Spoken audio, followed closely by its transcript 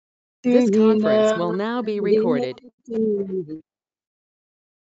This conference will now be recorded.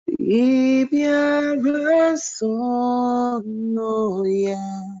 Ibiara sono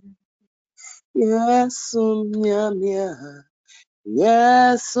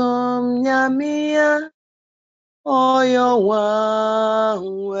yesum nyamia oyo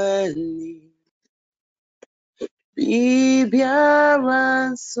waweni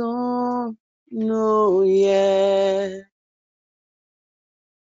Ibiara sono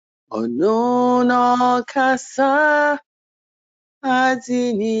Onono kasa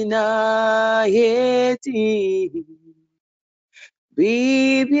adinina yeti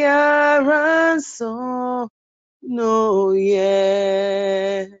Bibiara so no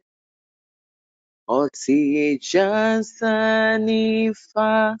Oti jansani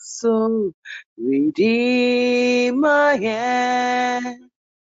faso Redeemer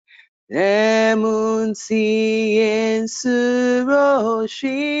Emunti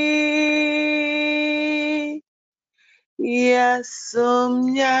ensuroshi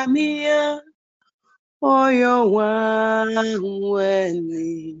Yesum nyamia oyo wanweni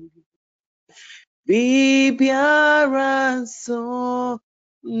Bibiara so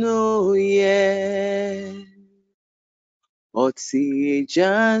no Oti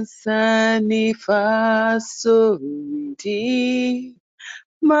jansani faso di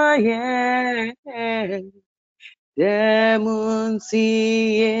maye Demunti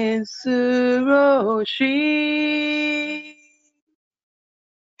ensuroshi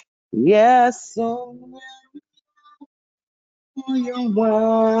Yesum oyo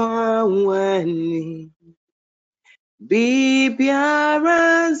wanweni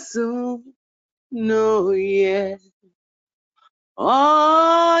Bibiara so no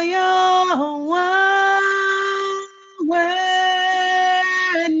oyo wanweni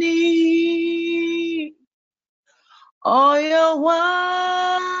oyo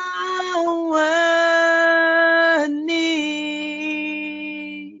wanweni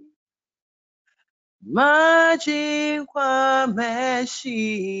Maji kwa meshiano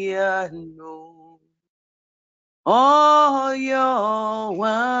Oyo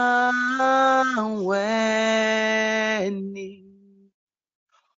wanweni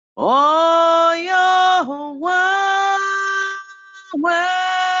Oyo wanweni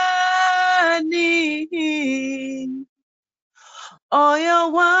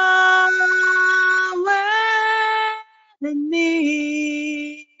Oyo wanweni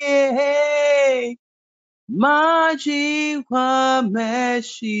Maji kwa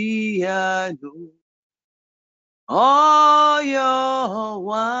meshiano Oyo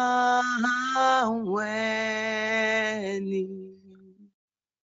wanweni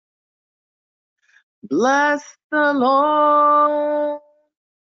Bless the Lord,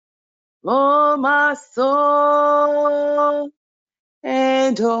 oh my soul,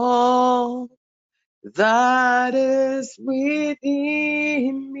 and all that is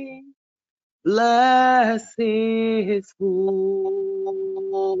within me. Bless His holy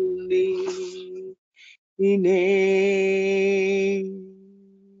name.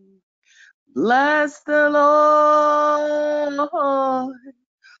 Bless the Lord,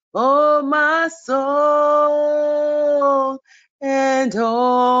 oh my soul, and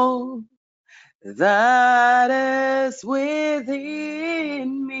all that is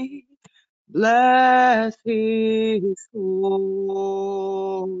within me. Bless His holy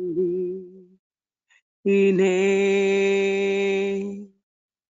name.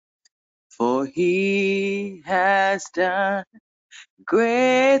 For He has done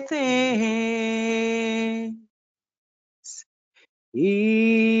great things.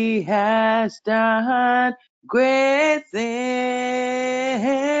 He has done great things.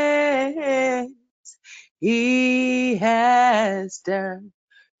 He has done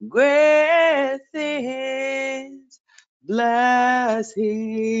great things. Bless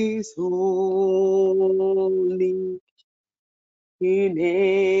His holy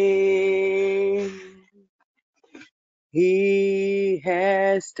name. He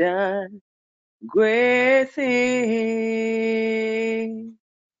has done great things.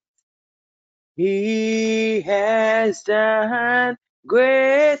 He has done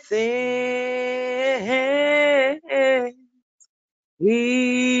great things.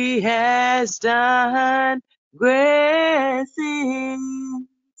 He has done great things.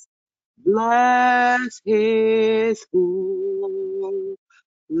 Bless His holy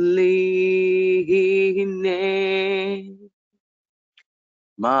name.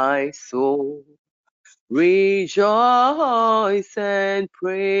 My soul rejoice and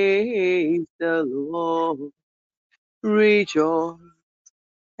praise the Lord. Rejoice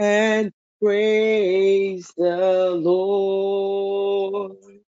and praise the Lord.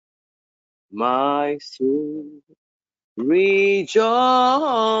 My soul, rejoice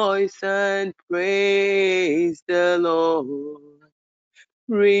and praise the Lord.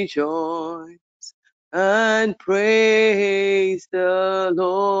 Rejoice and praise the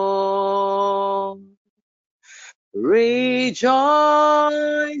Lord. Rejoice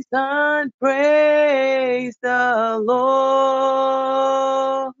and praise the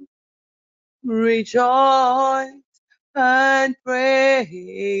Lord. Rejoice and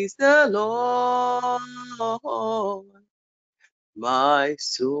praise the Lord. My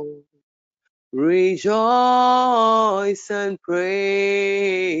soul, rejoice and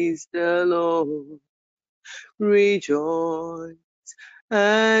praise the Lord. Rejoice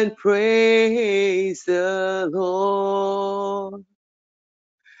and praise the Lord.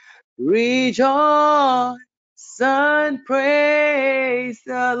 Rejoice and praise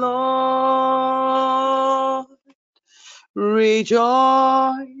the Lord.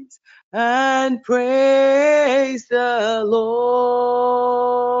 Rejoice and praise the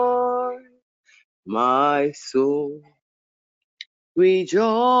Lord. My soul,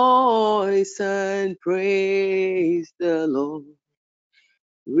 rejoice and praise the Lord.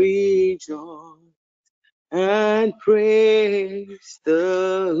 Rejoice and praise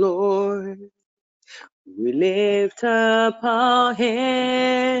the Lord. We lift up our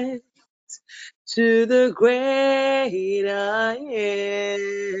hands to the great I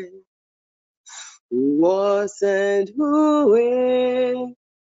am, who was and who is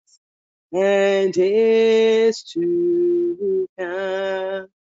and is to come.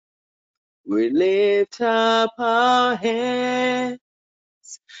 We lift up our hands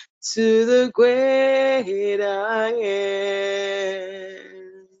to the great I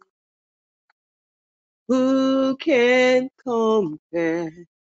am. Who can compare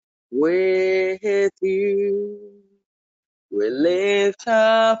with you? We lift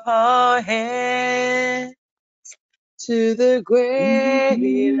up our hands to the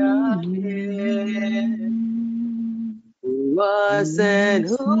great I am, who was and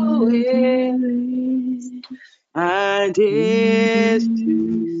who is and is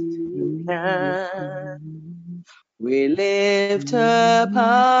to come. We lift up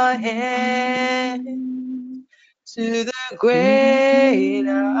our hands to the great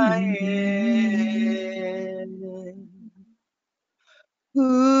I am.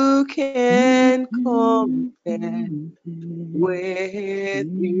 Who can compare with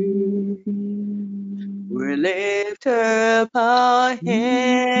you? We lift up our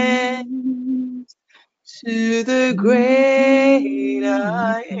hands to the great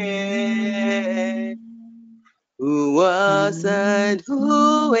I am, who was and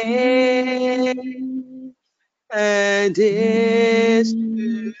who is and is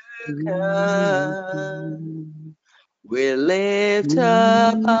to come. We lift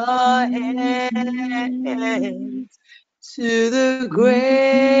up our hands to the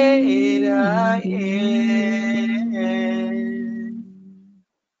great I am.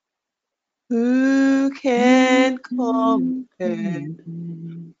 Who can compare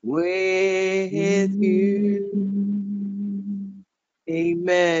with you?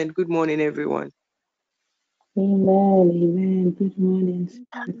 Amen. Good morning, everyone. Amen. Good morning,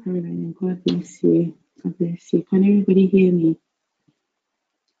 Sister Caroline. God bless you. God bless you. Can everybody hear me?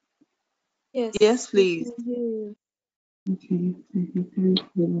 Yes, please. Okay. Thank you,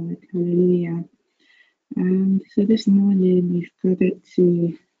 Lord. Hallelujah. So this morning we've gathered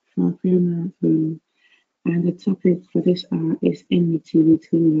to our prayer marathon, and the topic for this hour is enmity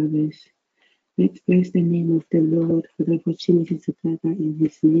between lovers. Let's bless the name of the Lord for the opportunity to gather in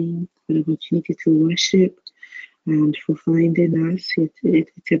His name, for the opportunity to worship, and for finding us.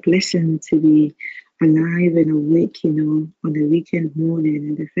 It's a blessing to be alive and awake, on a weekend morning.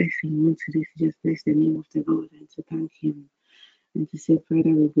 And the first thing we want to do is just bless the name of the Lord and to thank Him and to say, Father,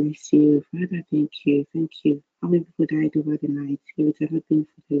 we bless you. Father, thank you. Thank you. How many people died over the night? If it had not been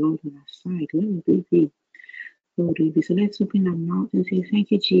for the Lord on our side, where would we be? Lord, we so let's open our mouth and say,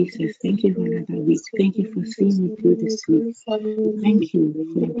 thank you, Jesus. Thank you for another week. Thank you for seeing me through this week. Thank you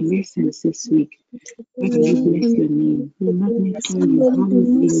for your blessings this week. Father, we bless your name. We magnify you. Hallowed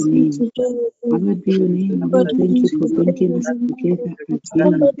be your name. Hallowed be your name. Lord, thank you for bringing us together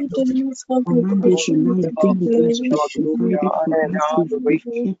again. On Monday to now, you've been with us. You've provided for us. You've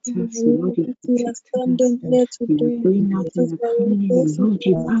kept us. Lord, you've protected us. We are going out and we are coming in. Lord,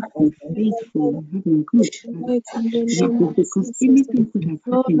 you have been faithful. You have been good. Because anything could have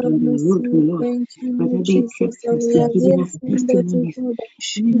happened on the road, Lord. Father, you kept us. You've given us testimonies.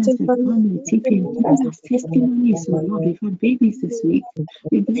 Giving us a family, keeping name as testimonies, oh Lord. We've had babies this week.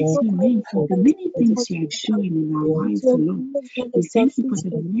 We bless your name for the many things you are doing in our lives, oh Lord. We thank you for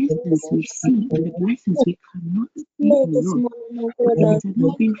the blessings we see and the blessings we cannot see, oh Lord. And if it had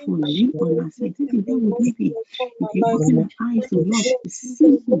not been for you on our side, where would we be? If you open our eyes, oh Lord, to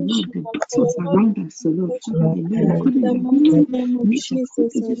see, oh Lord, the battles around us, oh Lord, Father, I know we couldn't have even made the courageous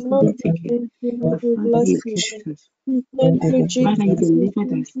to take it. But Father, you kept us. Father, you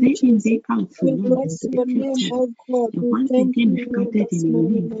delivered us day in, day out, oh Lord, you kept us. And once again, we've gathered in your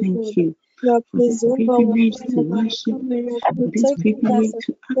name. Thank you for this privilege to worship, for this privilege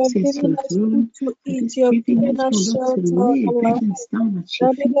to access your throne, for this privilege, oh Lord, to lay burdens down at your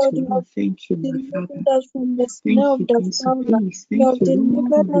feet, oh Lord. Thank you, my Father. Thank you, Prince of Peace. Thank you,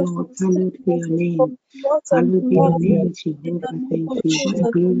 Lord of Lords. Hallowed be your name. Hallowed be your name, Jehovah. Thank you. What a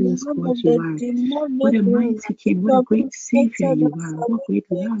glorious God you are. What a mighty King. What a great Savior you are. What great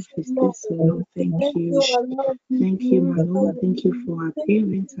love is this, oh Lord. Thank you. Thank you, my Lord. Thank you for our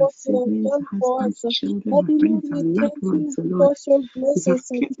parents, our siblings, our husbands, children, our friends, our loved ones, oh Lord. You have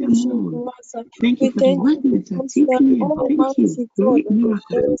kept them all. Thank you for the witness that TPM. Thank you. Great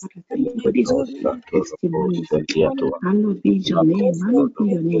miracle, Father. Thank you for these testimonies. Hallowed be your name. Hallowed be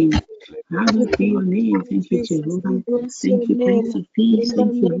your name. Hallowed be your name. Thank you, Jehovah. Thank you, Prince of Peace.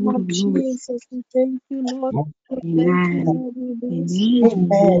 Thank you, Lord of Lords. Amen.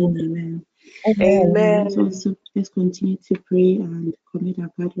 Amen. Amen. So let's continue to pray and commit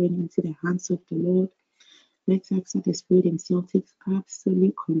our gathering into the hands of the Lord. Let's ask that the Spirit Himself takes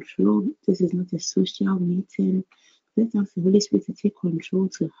absolute control. This is not a social meeting. Let's ask the Holy Spirit to take control,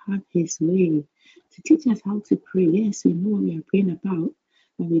 to have His way, to teach us how to pray. Yes, we know what we are praying about,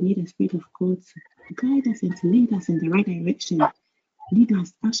 but we need the Spirit of God to guide us and to lead us in the right direction. Lead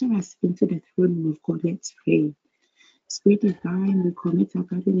us, usher us into the throne room of God. Let's pray. Spirit Divine, we commit our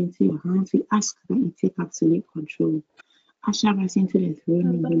gathering into your hands. We ask that you take absolute control. Usher us into the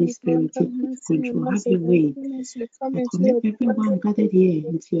throne room, Holy Spirit. Take control. Have your way. I commit everyone gathered here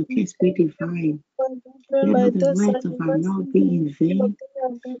into your care, Spirit Divine. Let not the words of our mouth be in vain,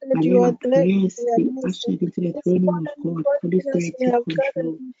 but let our prayers be ushered into the throne room of God. Holy Spirit, take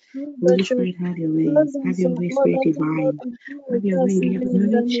control. Holy Spirit, have your way. Have your way, Spirit Divine. Have your way. We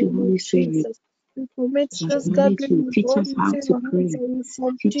acknowledge you, Holy Spirit. We acknowledge you. Teach us how to pray.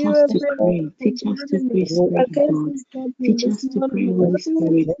 Teach us to pray. Teach us to pray, Spirit of God. Teach us to pray, Holy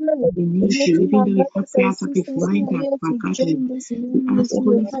Spirit. We need you. Even though we have prayer topics lined up for gathering, we ask,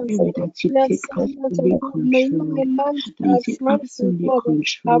 Holy Spirit, that you take absolute control. That you take absolute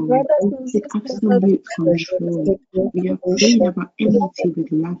control. Take absolute control. We are praying about enmity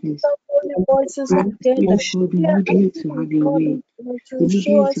with lovers. And Spirit of God, we need you to have your way. We need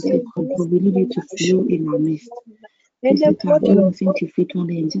you to take control. We need you to flow in our midst. Visit our homes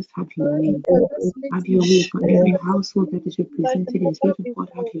individually and just have your way. Have your way for every household that is represented in Spirit of God.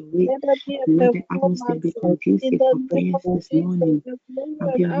 Have your way. Let the atmosphere be conducive for prayers this morning.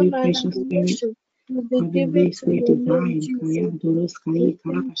 Have your way, precious Spirit. Have your way, Spirit Divine. Kayandoros Kai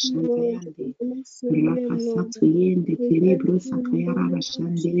Karabashantayande. Rakasatuyende Kerebrosa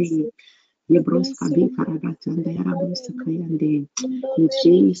Kayarabashandere. Yebroska Bi Karabatandayarabrosa Kayande. In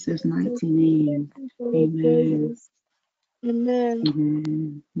Jesus' mighty name. Amen.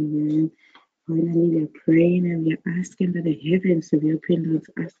 Amen. Amen. Finally, we are praying and we are asking that the heavens will be opened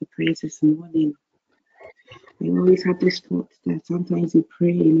unto us to pray this morning. I always have this thought that sometimes we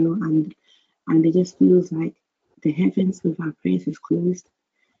pray, and it just feels like the heavens of our prayers is closed.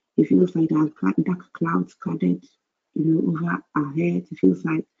 It feels like there are dark clouds gathered, over our heads. It feels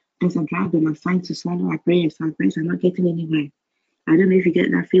like there's a dragon assigned to swallow our prayers. Our prayers are not getting anywhere. I don't know if you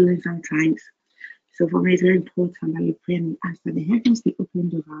get that feeling sometimes. So for me, it's very important that we pray and ask that the heavens be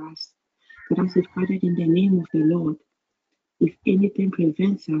opened over us. That as we've gathered in the name of the Lord, if anything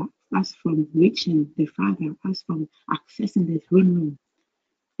prevents us from reaching the Father, us from accessing the throne room,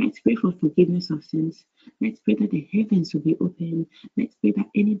 let's pray for forgiveness of sins. Let's pray that the heavens will be open. Let's pray that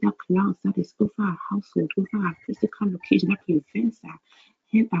any dark clouds that is over our household, over our physical location that prevents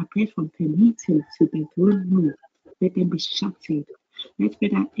our prayers from permitting to the throne room, let them be shattered. Let's pray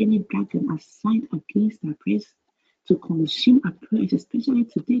that any dragon assigned against our prayers to consume our prayers, especially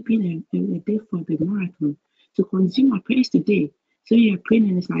today being a day for the marathon, to consume our prayers today. So you're praying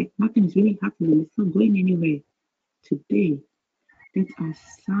and it's like nothing is really happening. It's not going anywhere. Today, let us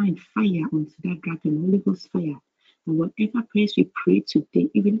assign fire onto that dragon, Holy Ghost fire. And whatever prayers we pray today,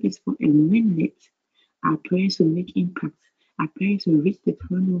 even if it's for a minute, our prayers will make impact. Our prayers will reach the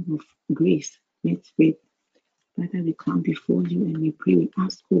throne room of grace. Let's pray. Father, we come before you and we pray. We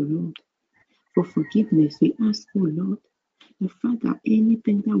ask, oh Lord, for forgiveness. We ask, oh Lord, The Father,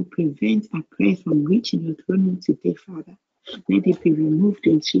 anything that will prevent our prayers from reaching your throne room today, Father, let it be removed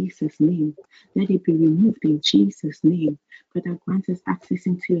in Jesus' name. Let it be removed in Jesus' name. Father, grant us access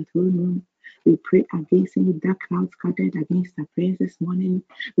into your throne room. We pray against any dark clouds gathered against our prayers this morning.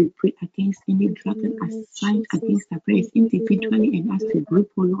 We pray against any dragon assigned against our prayers individually and as a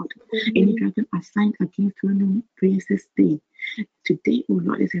group, oh Lord. Any dragon assigned against throne room prayers this day. Today, oh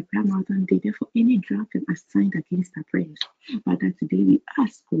Lord, is a prayer marathon day. Therefore, any dragon assigned against our prayers, Father, today we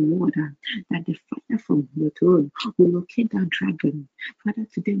ask, oh Lord, that the fire from your throne will locate that dragon. Father,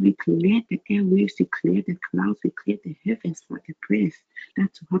 today we clear the airwaves, we clear the clouds, we clear the heavens for the prayers that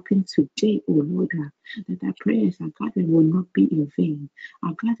will happen today, oh Lord, that our prayers, our gathering will not be in vain.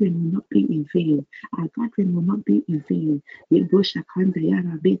 Our gathering will not be in vain. Our gathering will not be in vain. Yebosha kanda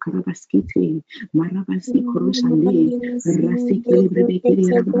yara be karabaskite, marabasi koroshande, rasikele brebekere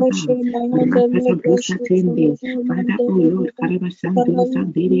yarababa, rapata brosatende. Father, oh Lord, karabasando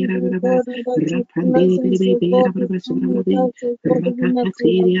sandere yarababa, rapandere berebe yarababa subrabe,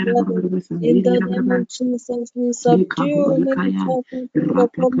 rapakate yarababa In sandere the name yarababa. of Jesus, we subdue any Likaya, talking upon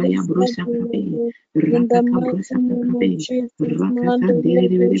Rapakaya this Brusa Prabe, gathering. In the Rapaka mighty Brusa name of Prabe, Jesus, Rakasan Mandele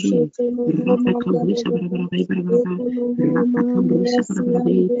Dede, Bushotele Rapaka Brusa Mandele Brabai Brababa, Ekulu Rapaka Brusa Mandasi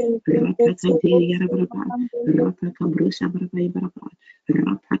Brabai, Ande Rapaka Bekete Dede Yarabraba, Mandele Rapaka Brusa Brabai Braba,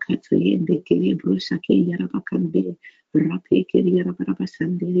 Rapaka Tuyende Kiri Brusa Ki Yarabakande, Rapeke Yarabraba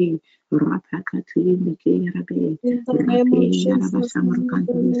Sandere, Rapaka Tuyende Ki Yarabe, in the name of Rapi Jesus,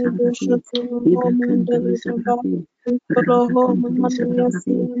 Yarabasamarkandu Mandele Sabrati, Bushotele Ibakandu Mandele Baba Sabrati. Ikolo Rapakanduru Mandasi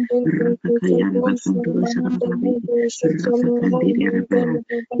Sabrabe, Ande Bekete Rapakayara Bakanduru Mandele Sabrabe, Bushotele Rapakandiri Araba,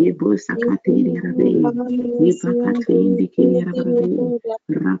 Mandele Baba Yebo Sakatiri Arabe, Yebakatu Indiki Arabe,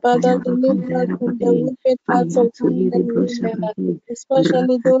 Father, Rapaya deliver us Bakandara from the Babe, wicked parts Fire of to men Yidi and women, Brusababe,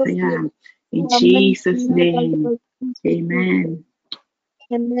 especially those Rapakaya. In who are meant to Jesus' know the name, Lord Jesus. Amen.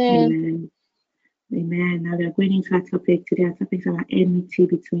 Amen. Amen. Amen. Now we are going into our topic today. Our topic is about enmity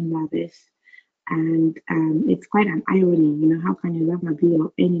between lovers. And it's quite an irony, how can your lover be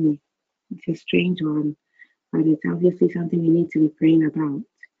your enemy? It's a strange one, but it's obviously something we need to be praying about.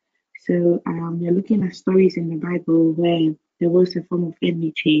 So we're looking at stories in the Bible where there was a form of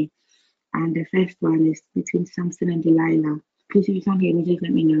enmity, and the first one is between Samson and Delilah. Please, if you can't hear me, just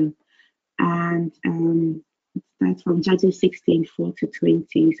let me know. And it starts from Judges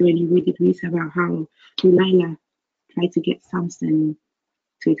 16:4-20. So when you read it, it reads about how Delilah tried to get Samson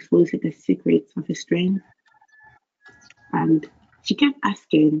to expose the secrets of his strength. And she kept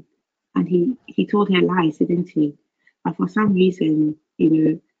asking, and he told her lies, didn't he? But for some reason,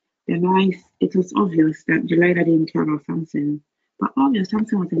 the lies, it was obvious that Delilah didn't care about Samson. But obvious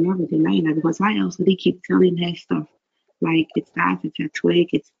Samson was in love with Delilah, because why else would he keep telling her stuff? Like, it's that, it's a twig,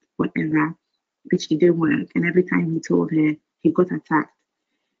 it's whatever, which didn't work. And every time he told her, he got attacked.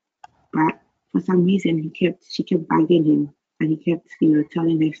 But for some reason, she kept bugging him, and he kept,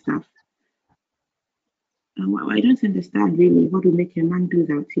 telling her stuff. I don't understand really what will make a man do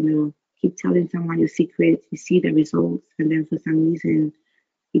that, keep telling someone your secret, you see the results, and then for some reason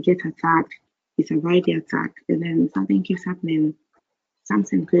you get attacked, you survive the attack, and then something keeps happening.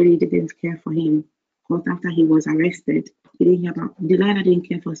 Samson clearly didn't care for him, because after he was arrested, he didn't hear about Delilah didn't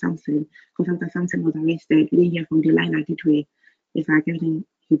care for Samson, because after Samson was arrested, he didn't hear from Delilah, did we? It's like everything,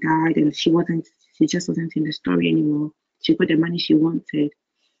 he died, and she just wasn't in the story anymore. She got the money she wanted.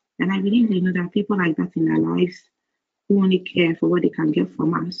 And I believe, there are people like that in our lives who only care for what they can get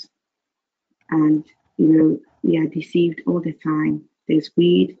from us. And, we are deceived all the time. There's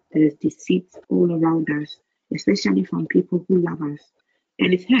greed, there's deceit all around us, especially from people who love us.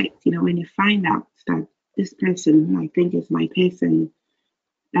 And it hurts, when you find out that this person who I think is my person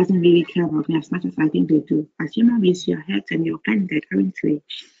doesn't really care about me as much as I think they do. As human beings, you're hurt and you're offended, aren't we?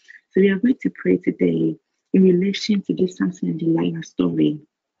 So we are going to pray today in relation to this Samson and Delilah story.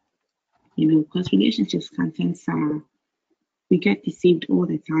 Because relationships can turn sour. We get deceived all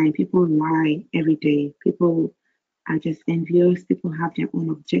the time. People lie every day. People are just envious. People have their own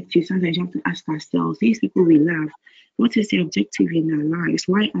objectives. Sometimes you have to ask ourselves, these people we love, what is their objective in their lives?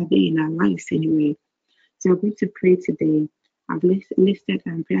 Why are they in our lives anyway? So we're going to pray today. I've listed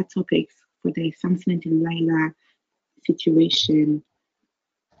prayer topics for the Samson and Delilah situation,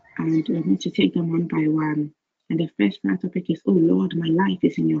 and we're going to take them one by one. And the first prayer topic is, oh Lord, my life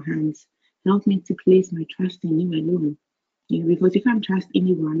is in your hands. Help me to place my trust in you alone. Because you can't trust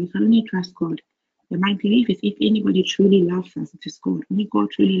anyone. We can only trust God. And my belief is, if anybody truly loves us, it is God. Only God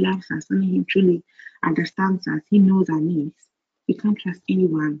truly loves us. Only He truly understands us. He knows our needs. We can't trust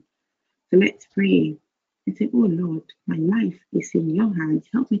anyone. So let's pray and say, oh Lord, my life is in your hands.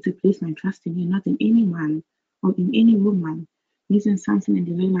 Help me to place my trust in you, not in any man or in any woman. using Samson and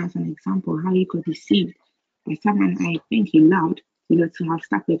Delilah as an example, how he got deceived by someone I think he loved, to have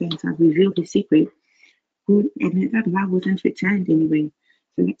stuck with him, to have revealed his secret, and that love wasn't returned anyway.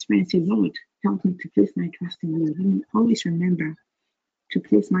 So let's pray and say, Lord, help me to place my trust in you. Let me always remember to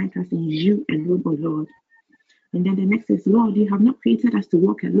place my trust in you alone, oh Lord. And then the next is, Lord, you have not created us to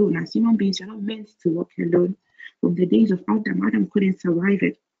walk alone. As human beings, you're not meant to walk alone. From the days of Adam couldn't survive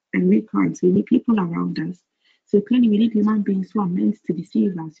it, and we can't. So we need people around us. So clearly, we need human beings who are meant to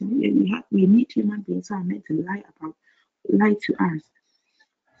deceive us. We need human beings who are meant to lie to us.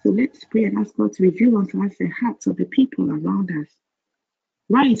 So let's pray and ask God to reveal unto us the hearts of the people around us.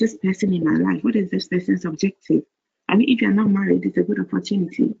 Why is this person in my life? What is this person's objective? I mean, if you're not married, it's a good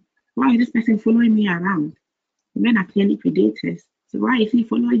opportunity. Why is this person following me around? Men are clearly predators. So why is he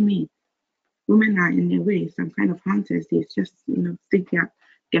following me? Women are in a way some kind of hunters. They just, stick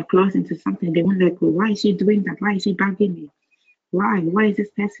their claws into something. They won't let go. Why is she doing that? Why is she bugging me? Why? Why is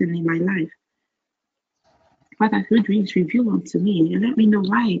this person in my life? Father, through dreams, reveal unto me and let me know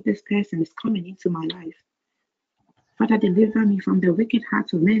why this person is coming into my life. Father, deliver me from the wicked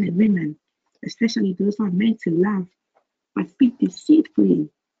hearts of men and women, especially those who are meant to love but speak deceitfully.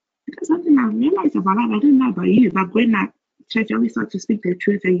 That's something I realized about life. I don't know about you, but going at church, I always start to speak the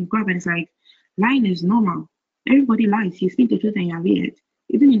truth, and you go up and it's like, lying is normal. Everybody lies. You speak the truth and you're weird.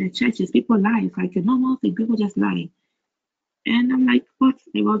 Even in the churches, people lie. It's like a normal thing. People just lie. And I'm like, what?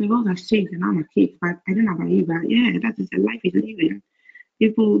 Well, the world has changed and I'm a kid, but I don't know about you, but yeah, that is the life is living.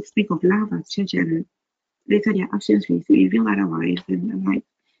 People speak of love at church and later their actions reveal otherwise. And I'm like,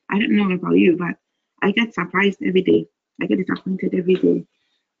 I don't know about you, but I get surprised every day. I get disappointed every day.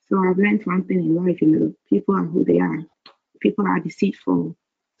 So I've learned one thing in life, people are who they are. People are deceitful.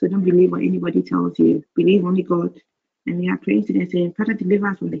 So don't believe what anybody tells you. Believe only God. And we are praying today saying, Father, deliver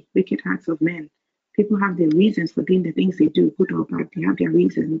us from the wicked hearts of men. People have their reasons for doing the things they do, good or bad. They have their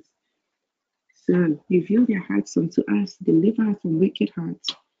reasons. So reveal their hearts unto us. Deliver us from wicked hearts,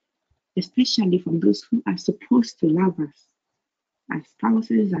 especially from those who are supposed to love us. Our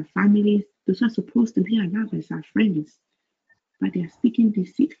spouses, our families, those who are supposed to be our lovers, our friends. But they are speaking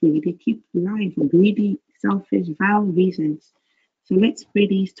deceitfully. They keep lying for greedy, selfish, vile reasons. So let's pray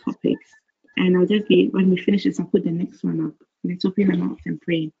these topics. And when we finish this, I'll put the next one up. Let's open our mouths and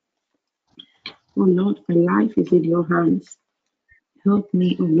pray. Oh Lord, my life is in your hands. Help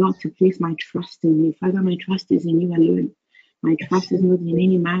me, oh Lord, to place my trust in you. Father, my trust is in you alone. My trust is not in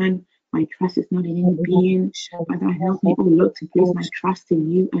any man. My trust is not in any being. Father, help me, oh Lord, to place my trust in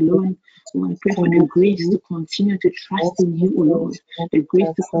you alone. Oh, I pray for the grace to continue to trust in you, oh Lord. The grace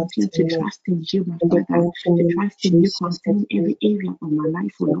to continue to trust in you, my Father. To trust in you concerning every area of my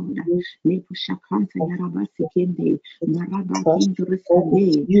life, oh Lord.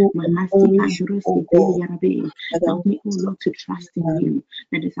 Help me, oh Lord, to trust in you.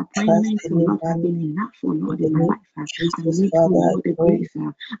 The disappointments will not have been enough, oh Lord, in my life. I need, oh Lord, the grace.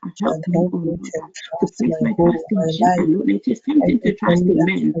 Help me, oh Lord, to place my trust in you alone. It is tempting to trust in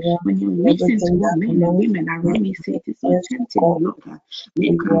men. When you listen to what men and women around me say, it is so tempting, oh Lord. Help me,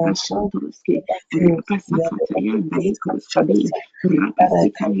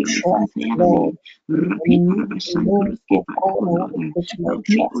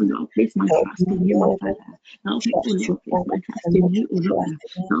 oh Lord, place my trust in you, my Father. Help me, oh Lord, place my trust in you, oh Lord.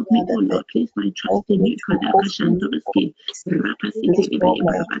 Help me, oh Lord, place my trust in you. Rapasiki,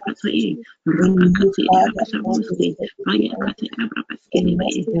 Rapakati, Rapakati, Rapasavoski, Payakati, Rapaskini,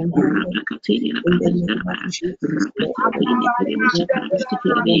 Rapakati, Rapakati,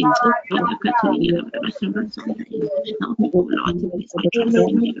 help me, oh Lord, to place my trust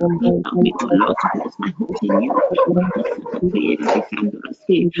in you. Help me, oh Lord, to place my hope in you. Help me,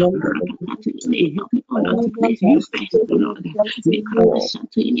 oh Lord, to place you first, oh Lord.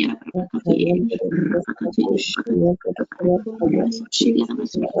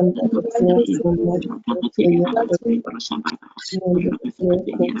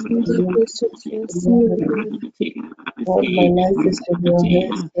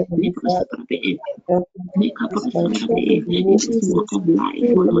 Make up of somebody in this walk of life,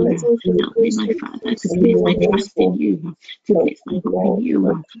 oh Lord. Help me, my Father, to place my trust in you, to place my hope in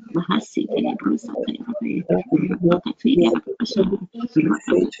you. Mahasi Brusa Terabe, Rapakati,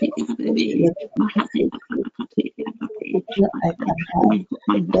 Mahati,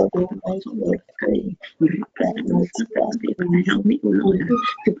 help me, oh Lord,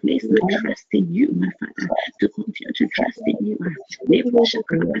 to place my trust in you, my Father, to continue to trust in you.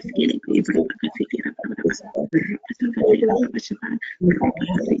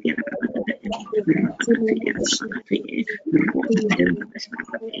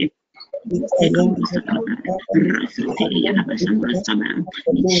 In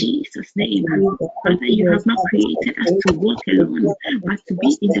Jesus' name. Father, you have not created us to walk alone, but to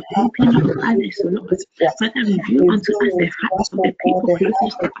be in the company of others, O Lord. Father, reveal unto us the hearts of the people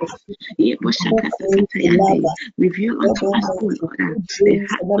closest to us. Reveal unto us, O Lord, the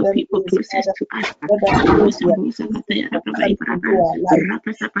hearts of people closest to us.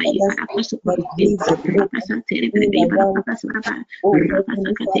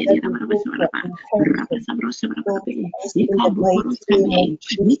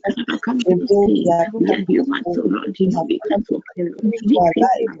 We are human, so Lord, you know we can't walk alone. We need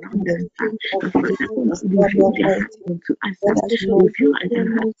people around us. But Father, reveal their hearts unto us. Reveal their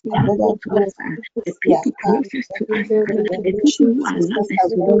hearts unto us. The people closest to us, the people who are loved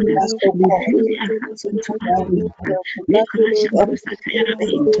us, Lord, reveal their hearts unto us, Lord.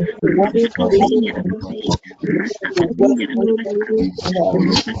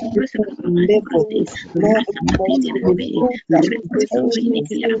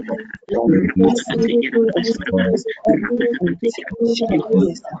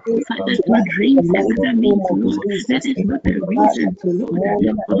 Father, through dreams and other means, Lord, that is not the reason to, Lord,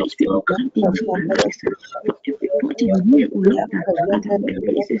 for these people come into our lives. For everybody new, Lord, at the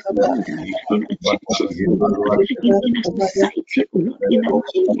workplaces, Lord, in our churches, Lord, in a society, Lord, in our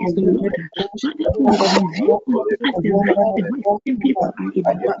homes, Lord. Father, reveal at the right people are in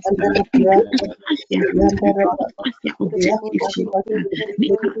our lives. Reveal unto us their hearts, reveal unto us their objectives, Lord.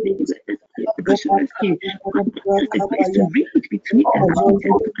 Make us the grace to read between the lines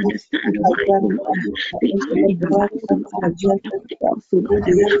and to understand why, oh Lord, they are in the lives, oh Lord, their purpose, oh Lord,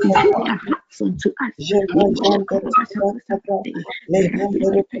 reveal their hearts unto us. Reveal their hearts unto us.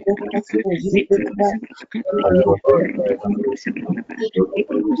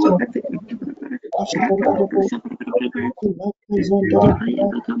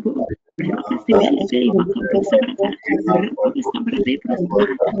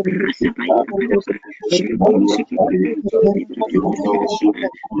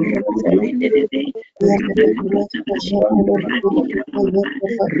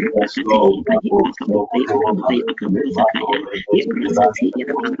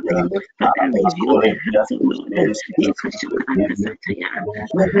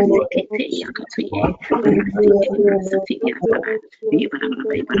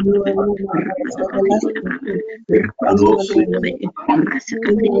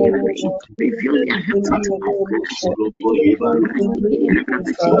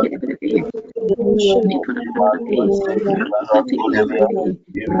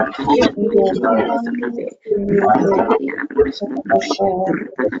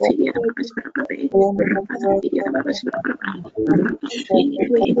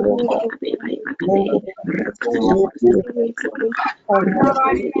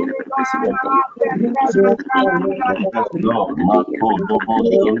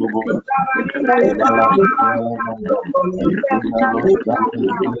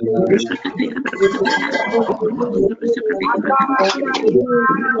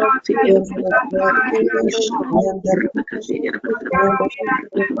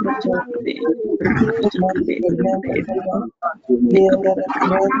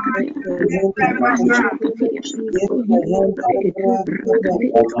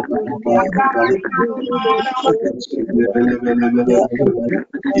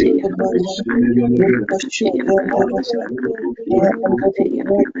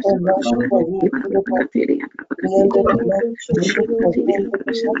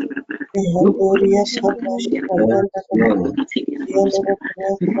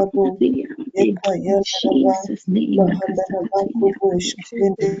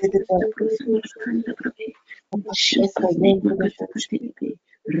 Jesus' name, Jesus'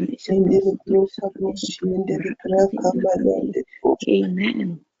 name,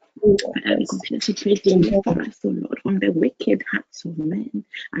 amen. Father, we continue to pray, deliver us, O Lord, from the wicked hearts of men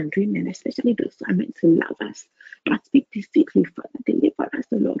and women, especially those who are meant to love us, but speak deceitfully. Father, deliver us,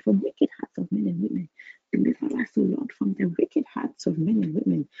 O Lord, from wicked hearts of men and women. Deliver us, O Lord, from the wicked hearts of men and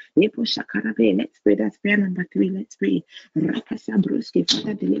women. Let's pray. That's prayer number 3. Let's pray.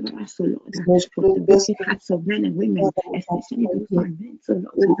 Father, deliver us, O Lord, from the wicked hearts of men and women, especially those who are meant, O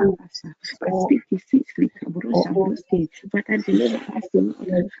Lord, to love us, but speak deceitfully. Father, deliver us, O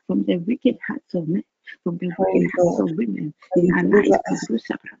Lord, from the wicked hearts of men from the pray, wicked hands Lord, of women that in you our deliver life. us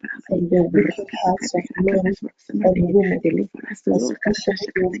from the wicked hearts of men and women, Deliver us, Lord.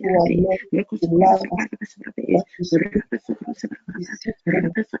 especially those who are not to love us, but to speak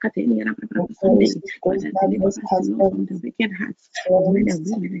deceitfully. And God, those Father, deliver godless us, Lord, from the husbands, wicked hands of men friends, and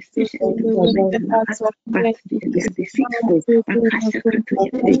women, especially from those the who children, meant wicked to love hearts us, of but men. they are deceitful.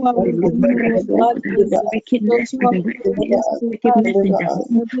 those godly Deliver us, friends, Lord. deliver us, Wickedness in the deliver workplace, us, wickedness in the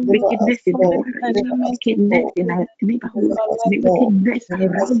home, deliver us, wickedness in the Lord, marriage, deliver us, wickedness Lord, in our neighborhood, deliver us, Lord, wickedness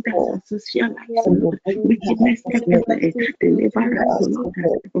deliver us, around us Lord, and social lives, from the Lord. wicked Wickedness hearts of men, everywhere. Deliver deliver us, us, Lord,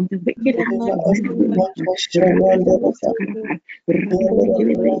 Lord, from the wicked hands deliver of us, men and women. Makasha Yandaraba,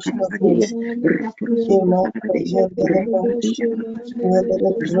 Yandaraba, Kabush, Yemaka Yandaraba, Yandaraba,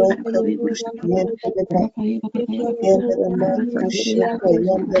 Kabush, Yandaraba, Yandarama, Kushaka,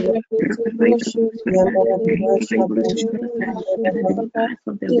 Yandaraba, Kabush, Father, Yandaraba, deliver us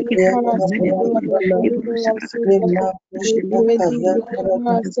from the wicked hands of men and women. Yandaraba, Father, deliver us, Yemakushaka, Lord, from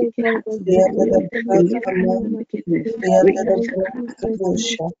Yandaraba, the wicked hands of men and women. Yandaraba, Deliver us Kama, from wickedness. Yandaraba,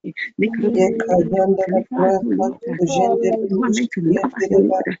 Kabusha, Yeka Deliver us, Yandaraba, O Lord, who are Kujendaraba, meant to love us, O Yandaraba,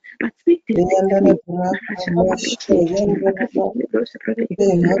 Lord, but speak deceitfully. Yandaraba, Kamashi, Yandaraba,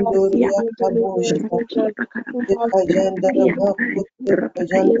 Yandoria Kabusha, Yeka Yandaraba,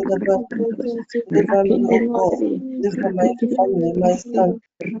 Yandaraba, deliver me, O God, deliver my family, my son,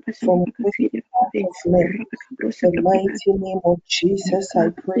 from wicked heart of men. The mighty name of Jesus, I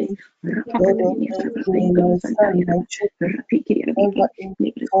pray. God Almighty, may my son, my children, never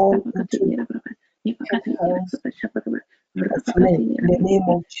fall into wicked hands of men. In the name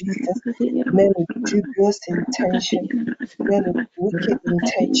of Jesus, men with dubious intention, men with wicked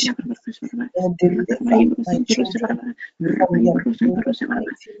intention, and deliver my children from them. In the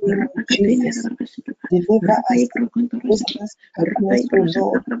mighty name of Jesus, deliver us, business partners, O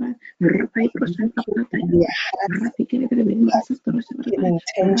Lord, with wicked in their hearts, hearts with wicked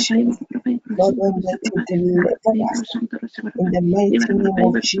intentions. Lord Almighty, deliver us in the mighty name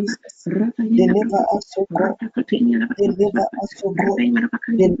of Jesus. Deliver us, O God. Deliver us, O God.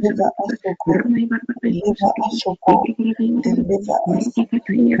 Deliver us, O God. Deliver us, O God. Deliver us.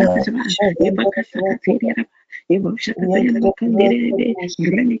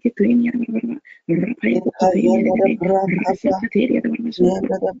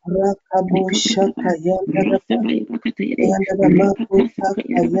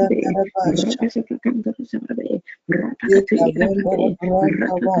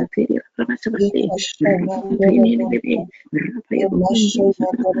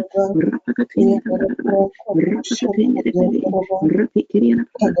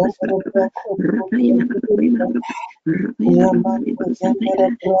 Yamako yandara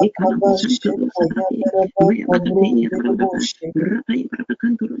brakaba sheka yandara bakabru ndiribushi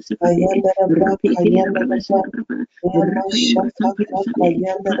kayandara braka yandara bra yamashaka kaka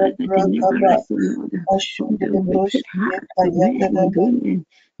yandara Deliver brakaba us, O Lord, from the ashundere wicked broshi hearts yeka of men yandara and ba women.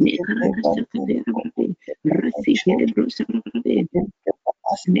 deliver me from my children, deliver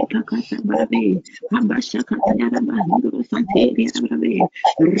us from every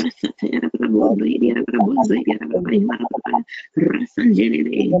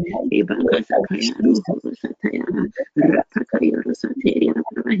in the mighty name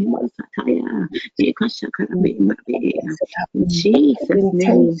of Jesus. In Jesus'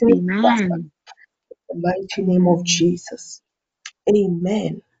 name, Intention, amen. the mighty name of Jesus.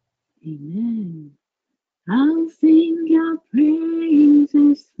 Amen. Amen. I'll sing your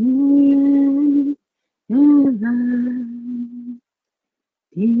praises forever.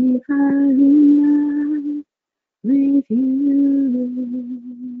 If I love with you,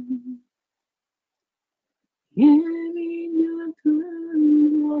 carrying your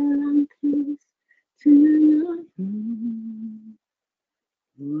glory and peace to your throne,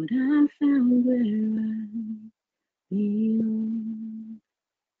 Lord, I found where I belong.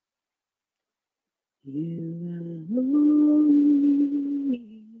 You are holy,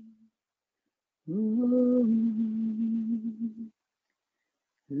 holy.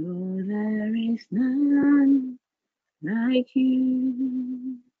 Lord, there is none like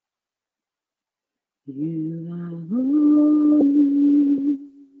you. You are holy,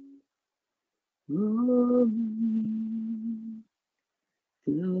 holy.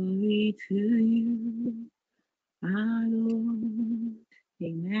 Glory to you, our Lord.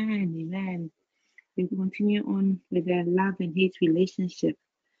 Amen, amen. We continue on with the love and hate relationship.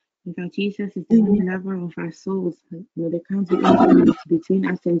 Because Jesus is the only lover of our souls. There can't be anything between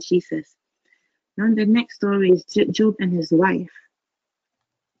us and Jesus. Now the next story is Job and his wife.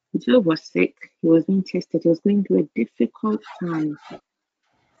 Job was sick. He was being tested. He was going through a difficult time.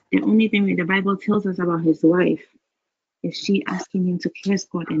 The only thing the Bible tells us about his wife is she asking him to curse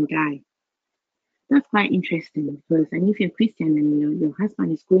God and die. That's quite interesting because if you're a Christian and your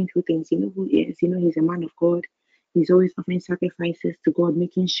husband is going through things, you know who he is, you know he's a man of God. He's always offering sacrifices to God,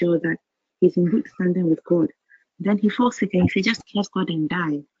 making sure that he's in good standing with God. Then he falls sick and he says, just curse God and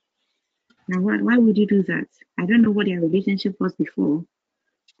die. Now, why would you do that? I don't know what their relationship was before,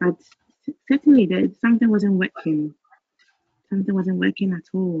 but certainly something wasn't working. Something wasn't working at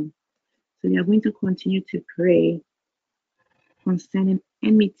all. So we are going to continue to pray concerning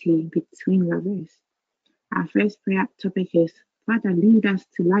enmity between lovers. Our first prayer topic is, Father, lead us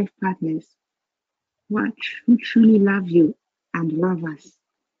to life partners who truly love you and love us.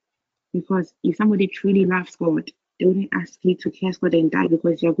 Because if somebody truly loves God, they wouldn't ask you to curse God and die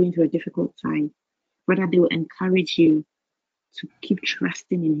because you're going through a difficult time. Rather, they will encourage you to keep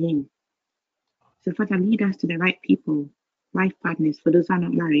trusting in Him. So, Father, lead us to the right people, life partners, for those who are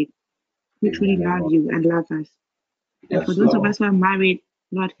not married, who truly love you and love us. And for those of us who are married,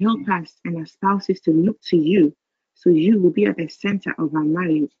 Lord, help us and our spouses to look to you, so you will be at the center of our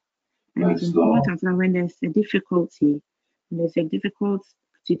marriage. And it's important that when there's a difficulty, when there's a difficult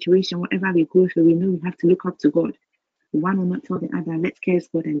situation, whatever we go through, we know we have to look up to God. One will not tell the other, let's curse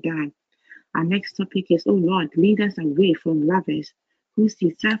God and die. Our next topic is, oh Lord, lead us away from lovers whose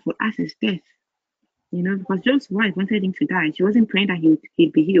desire for us is death. Because Job's wife wanted him to die. She wasn't praying that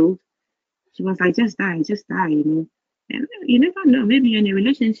he'd be healed. She was like, just die, And you never know. Maybe you're in a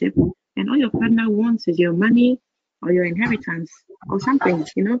relationship and all your partner wants is your money or your inheritance or something,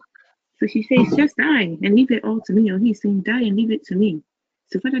 So she says, just die and leave it all to me. Or he's saying, die and leave it to me.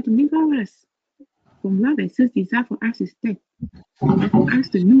 So Father, deliver us from lovers whose desire for us is death, and for us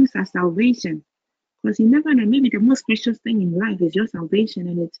to lose our salvation. Because you never know, maybe the most precious thing in life is your salvation,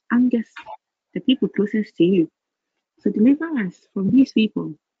 and it angers the people closest to you. So deliver us from these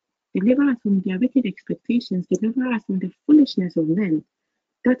people. Deliver us from their wicked expectations. Deliver us from the foolishness of men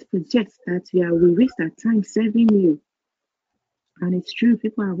that projects that we waste our time serving you. And it's true,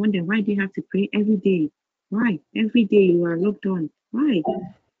 people are wondering, why do you have to pray every day? Why? Every day you are locked on. Why?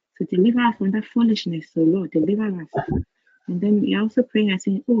 So deliver us from that foolishness. So Lord, deliver us. And then we also pray and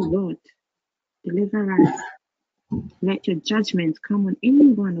saying, oh Lord, deliver us. Let your judgment come on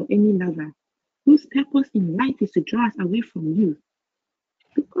anyone or any lover whose purpose in life is to draw us away from you.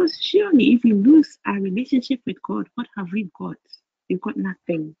 Because surely if we lose our relationship with God, what have we got? We've got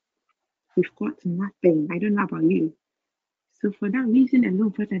nothing. We've got nothing. I don't know about you. So for that reason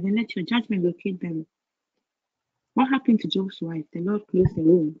alone, Father, then let your judgment locate them. What happened to Job's wife? The Lord closed the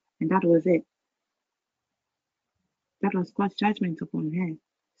womb, and that was it. That was God's judgment upon her.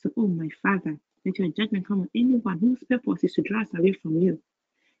 So, oh my Father, let your judgment come on anyone whose purpose is to draw us away from you.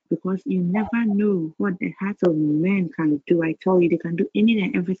 Because you never know what the heart of man can do. I tell you, they can do anything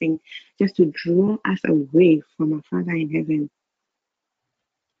and everything just to draw us away from our Father in heaven.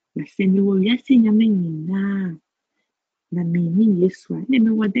 You've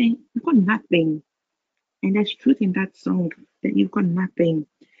got nothing. And there's truth in that song that you've got nothing.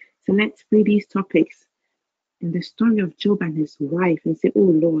 So let's play these topics in the story of Job and his wife and say, oh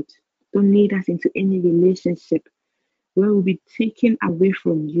Lord, don't lead us into any relationship where we'll be taken away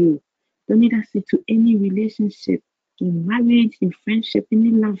from you. Don't lead us into any relationship, in marriage, in friendship, any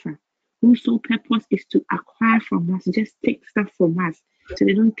lover whose sole purpose is to acquire from us, just take stuff from us, so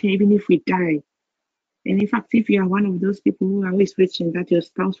they don't care even if we die. And in fact, if you are one of those people who are always wishing that your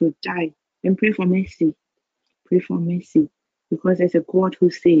spouse will die, then pray for mercy. Pray for mercy, because there's a God who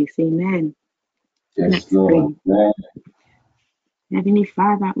saves, amen. Let's pray. Heavenly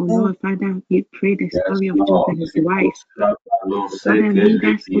Father, oh Lord, Father, we pray the story of Job and his wife. Father, lead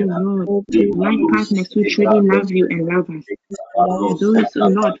us, oh Lord, life partners who truly love you and love us. Those, oh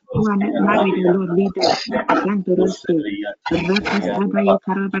Lord, who are not married, oh Lord, lead them.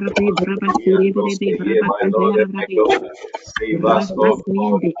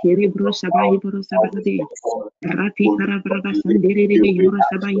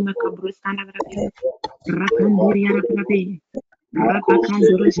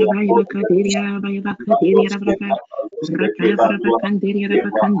 Rapakandoro Shabai Bakaderia by Bakaderia Rabba, Rakaya Brabakanderia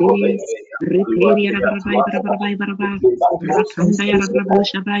Rabakandere, Reperia Rabai Brabai Baraba, Rakandaya Rabu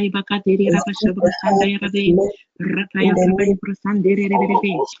Shabai Bakaderia Rabashabru Sandaya Rabe, Rakaya Brabai Brusandere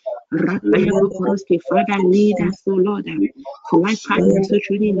Rebe, Rakaya Bokoroski, Father, lead us, O Lord, to life partners who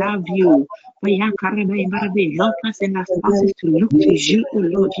truly love you, Help us and our spouses to look to you, oh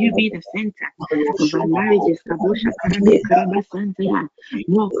Lord. You be the center of our marriages. Kabosha Karabe Karabasantaya.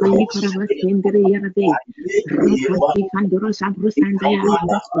 Mokali Karabasindri Yarabe. Rapasi Kandoro Sabru Sandaya.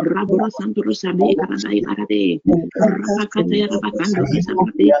 Rabro Sandro Sabe Karabai Karabe. Rapakataya Rabakandoro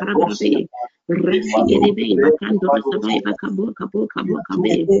Sabrabe Karabe. Rasigeribe Bakandoro Sabai Bakabo Kabo Kabo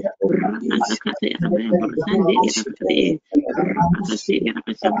Kabe. Rapasakataya Rabe Brosande Yarabe. Rapakataya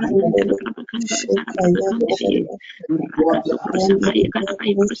Rabasabra Sandela Rabakandoro Sarabakande. Rakasokro Sabai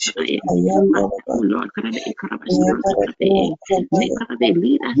Karabai Brosabai. Oh Lord, Karabe Karabas Brosabe. May Karabe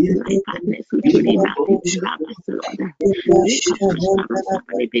lead us to life partners who truly love us, Lord.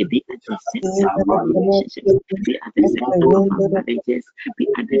 Be at the center of our relationships, be at the center of our marriages, be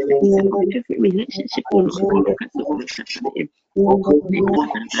at the center of every relationship, oh Lord.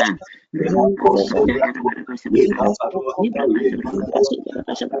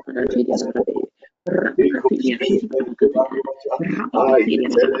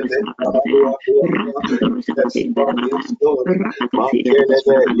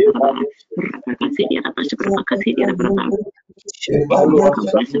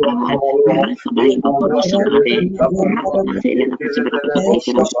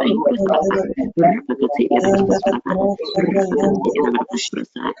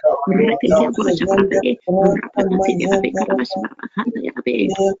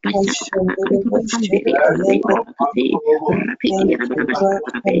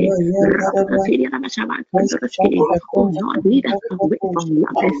 Oh Lord, lead us away from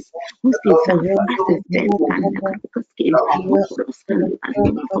lovers whose desire for us is dead and because lead us away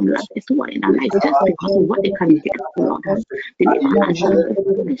from lovers who are in our lives just because of what they can get, Lord. Deliver us from the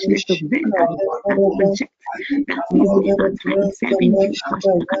foolishness of men that reject that we waste our time serving you.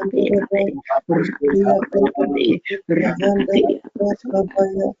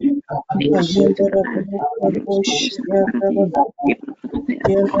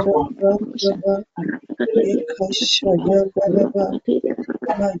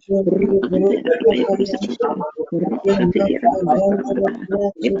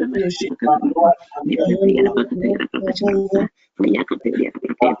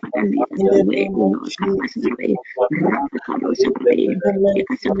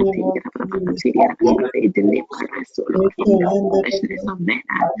 Deliver us, O Lord, from the foolishness of men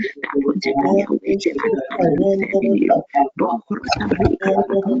that project their wasted time serving you.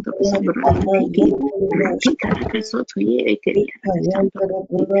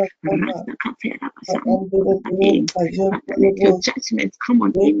 Let your judgment come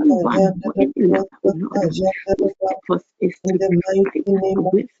on anyone or any lover, Lord, whose purpose is to drive us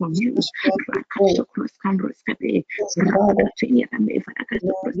away from you.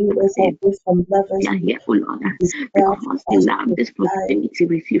 We are here, O Lord, because we love this proximity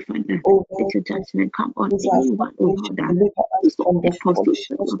with you, Father. Let your judgment come on anyone, O Lord, whose purpose,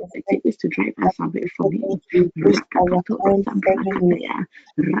 whose objective is to drive us away from you.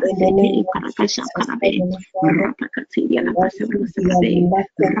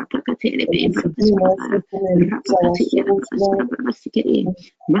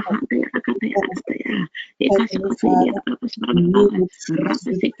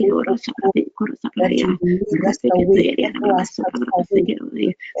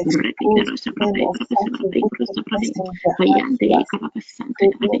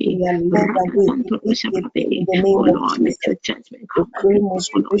 Oh Lord, let your judgment come on people,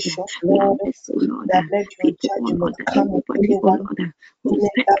 oh Lord. Lovers, oh Lord, people, oh Lord, anybody, oh Lord, whose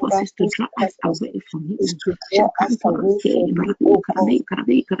purpose is to draw us away from you.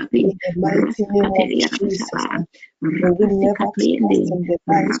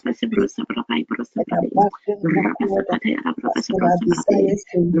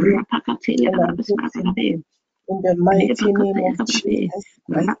 In the mighty name of Jesus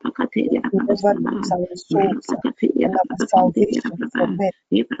Christ, whoever needs our souls and our salvation for men.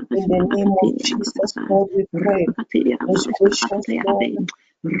 In the name of Jesus, Lord, we pray, most gracious Lord,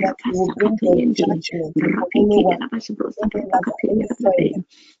 that you will bring your judgment for anyone bringing about any friend.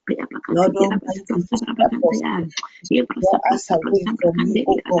 Lord Almighty, whose purpose is to draw us away from you,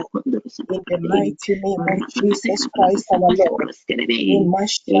 O God. In the mighty name of Jesus Christ, our Lord.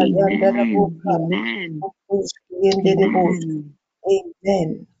 Amen. Amen.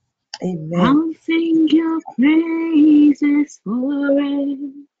 Amen. I'll sing your praises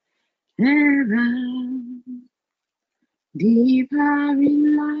forever, deeper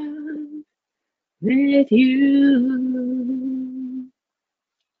in love with you.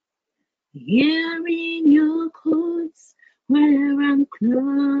 Here in your courts, where I'm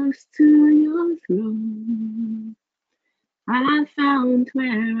close to your throne, I found where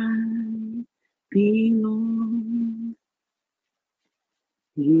I belong.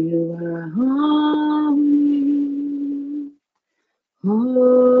 You are holy,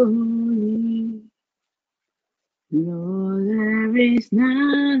 holy. Lord, there is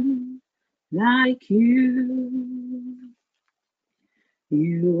none like you.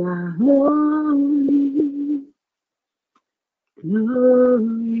 You are holy,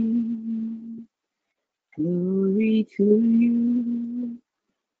 glory, glory to you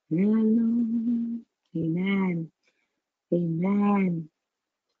alone. Amen. Amen.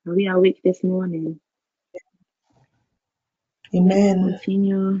 Are we awake this morning? Let's Amen.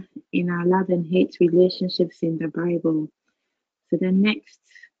 continue in our love and hate relationships in the Bible. So the next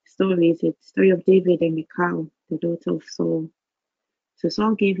story is the story of David and Michal, the daughter of Saul. So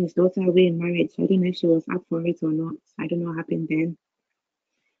Saul gave his daughter away in marriage. I don't know if she was up for it or not. I don't know what happened then.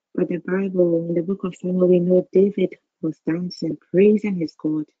 But the Bible, in the book of Samuel, we know David was dancing, praising his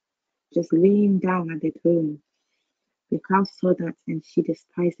God, just laying down at the throne. Michal saw that and she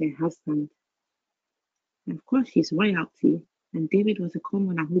despised her husband. And of course, she's royalty. And David was a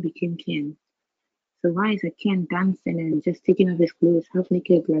commoner who became king. So why is a king dancing and just taking off his clothes half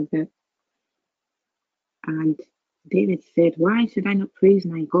naked like that? And David said, why should I not praise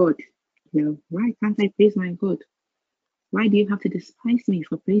my God? Why can't I praise my God? Why do you have to despise me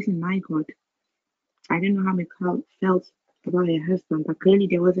for praising my God? I don't know how Michal felt about her husband, but clearly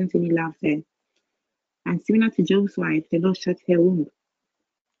there wasn't any love there. And similar to Job's wife, the Lord shut her womb.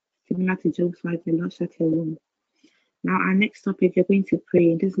 Similar to Job's wife, the Lord shut her womb. Now, our next topic, we're going to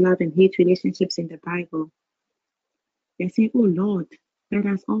pray in this love and hate relationships in the Bible. We're saying, oh Lord, let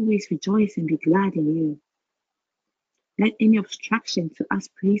us always rejoice and be glad in you. Let any obstruction to us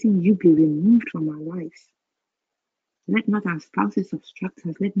praising you be removed from our lives. Let not our spouses obstruct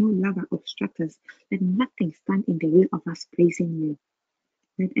us. Let no lover obstruct us. Let nothing stand in the way of us praising you.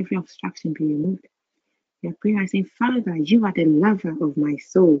 Let every obstruction be removed. We are praying and saying, Father, you are the lover of my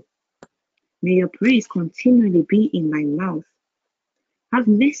soul. May your praise continually be in my mouth. Have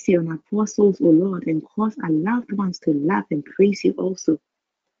mercy on our poor souls, O Lord, and cause our loved ones to love and praise you also.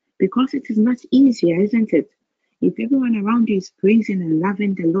 Because it is much easier, isn't it? If everyone around you is praising and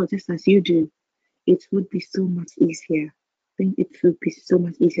loving the Lord just as you do, it would be so much easier. I think it would be so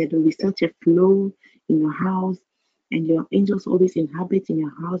much easier. There will be such a flow in your house, and your angels always inhabit in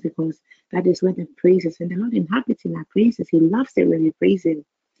your house because that is where the praise is. And the Lord inhabits in our praises. He loves it when we praise Him.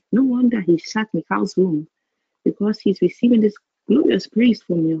 No wonder He shut Michal's womb, because He's receiving this glorious praise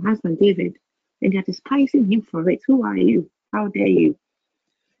from your husband David, and you're despising him for it. Who are you? How dare you?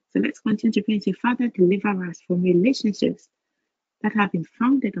 So let's continue to pray and say, Father, deliver us from relationships that have been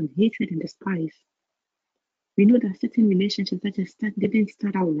founded on hatred and despise. We know that certain relationships that didn't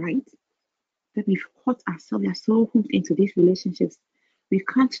start out right, that we've caught ourselves, we are so hooked into these relationships, we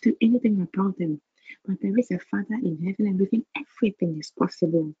can't do anything about them. But there is a Father in heaven, and with Him everything is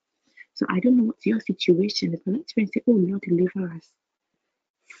possible. So I don't know what your situation is, but let's pray and say, oh Lord, deliver us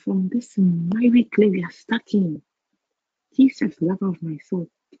from this miry clay we are stuck in. Jesus, lover of my soul,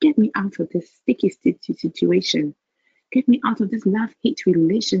 get me out of this sticky situation. Get me out of this love-hate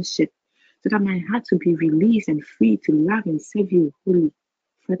relationship so that my heart will be released and free to love and serve you wholly.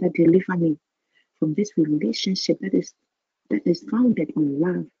 Father, deliver me from this relationship that is founded on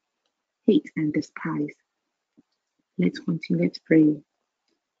love, hate, and despise. Let's continue. Let's pray.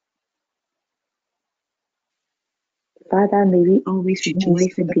 Father, may we always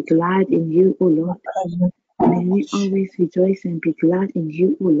rejoice and be glad in you, O Lord. May we always rejoice and be glad in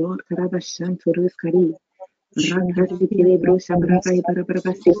you, O Lord. Karabashanturus Kari. Rakasikiri Sabraba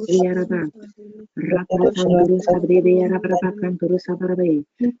Ibarababa Sikri Araba. Rakatanduru Sabrebe Arabraba Kanturu Sabrabe.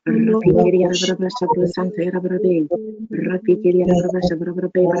 Rapikiri Arabraba Sabru Santa Arabrabe. Rapikiri Arabraba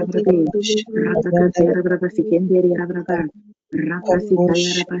Sabrabe Arabrabe. Rapakati Arabraba Sikenderi Arabraba. Rapasitaya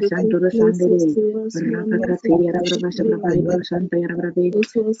Araba Santuru Sandere. Rapakati Arabraba Sabraba Ibro Santa Arabrabe.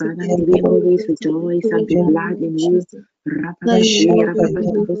 Father, may we always rejoice and be glad in you. Rapakati Arabraba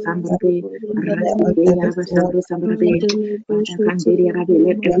Sabru Sambrabe. Rapikiri Araba Sabru Sambrabe.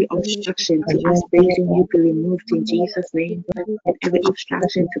 Let every obstruction to us praising you be removed in Jesus' name. Let every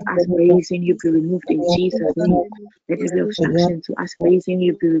obstruction to us praising you be removed in Jesus' name. Let every obstruction to us praising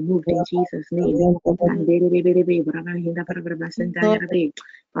you be removed in Jesus' name.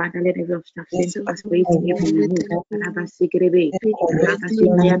 Father, let every obstruction to us praising you be removed. Father, you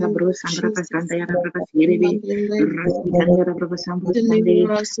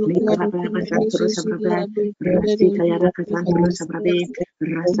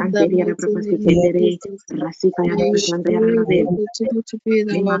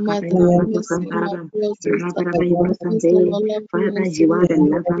are the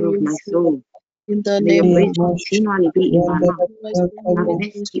lover of my soul. In the May your name of praise continually be in my mouth. Have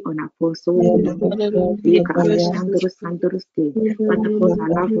mercy on our soul, O Lord. Yekarabashandorosandoruski. Father, cause our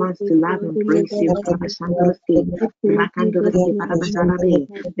loved ones to love and praise you. Karabashandoroski. Rakandoroski, Parabasarabe.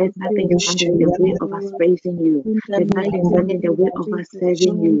 Let nothing stand in the way of us praising you. Let nothing stand in the way of us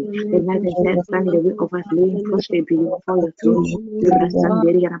serving you. Let nothing stand in the way of us laying prostrate before your throne.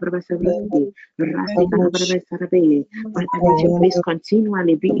 Rasanderi Karabasarabe. Rasikarabasarabe. Father, let your praise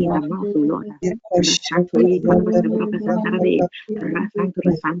continually be in our mouth, O Lord. Rasantori Karabasarabe.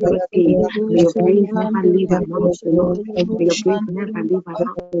 Rasandoroski. May your praise never leave our mouth, O Lord. May your praise never leave our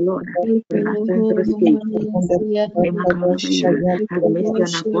mouth, O Lord. Rasandoroski. Have mercy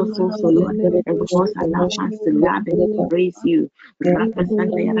on our apostles, O Lord, and cause our loved ones to love and praise you. Rapa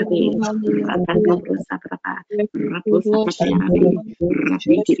Santa Yarabe, Rapa Gabro Sabrapa, Rapo Sapata Yarabe,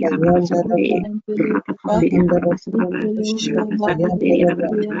 Rapi Yarabra Sabrabe, Rapa Kateri Yarabra Sabraba, Rapa Sakateri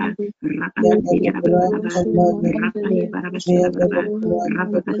Yarabra, Rapa Kateri Yarabra, Rapa Yabaraba Sabraba,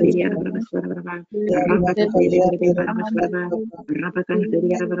 Rapa Kateri Yarabra Sabraba, Rapa Kateri Yarabra Sabraba, Rapa Kateri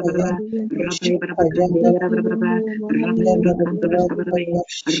Yarabra, Rapa Yabaraba Kateri Yarabra, Rapa Surakanto Sabrabe,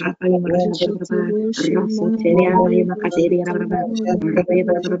 Rapa Yamara Sabraba, Rasa Teria Makateri Yarabra, Rapa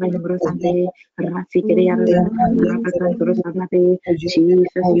Yabaraba Yamro Sante, Rasi Keri Yarabra, Rapa Kanto Sabrabe.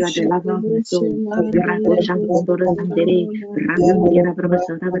 Jesus, you are the lover of my soul. Rato Shankondoro Sandere, Rami Yarabra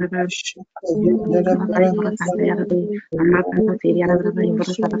Sabraba, Rapa Yamro Santa Yarabe, Rapa Kateri Yarabra Yamro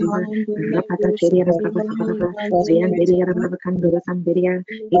Sabraba, Rapa Kateri Yarabra Sabraba, Zianderi Yarabra Kandoro Sanderia,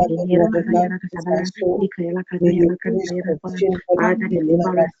 Ikini Yarabra Sabara, Ikayala Katayala Kantayara. Father,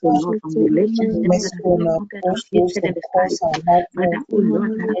 deliver us, O Lord, from relationships that have been counted us, hated and despised. Father, O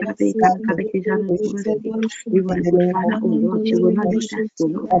Lord, you are a good Father, O Lord. You will not lead us, O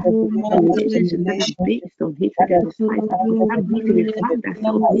Lord, to relationships that are based on hatred and despise. But for some reason, we find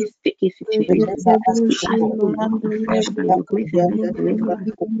ourselves in sticky situations. We ask, O Lord, Father, by your grace and mercy, deliver us.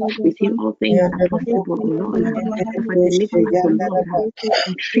 We see all things are possible, O Lord. Therefore, deliver us, O Lord,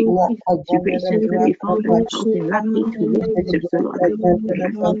 from tricky situations where we found ourselves in love-hate relationships, O Lord.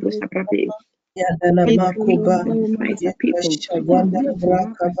 Hated and despised the people who have lived to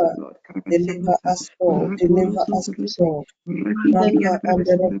mock us, O Lord. Deliver us, Lord. Deliver us, Lord. Maka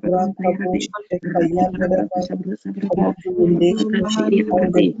andele braka boshte kayandele from every relationship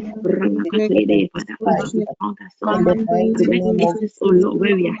Father, O Lord, we found in ourselves the in mighty name of workplaces, O Lord,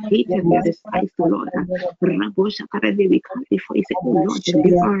 where we are hated, we are despised, O Lord. We come before you, say, O Lord,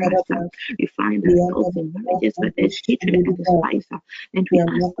 deliver us. We find ourselves in marriages where there's hatred and despise, and we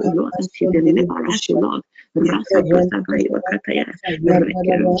ask, O Lord, that you deliver us, O Lord. Rasa Brosa Gaiva Kataya,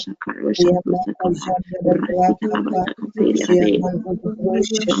 Rekerosha Karosha Brosa Kava, Rasika Babasa Kataya,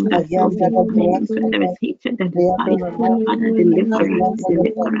 found ourselves in families where there is hatred and despise. Father, deliver us,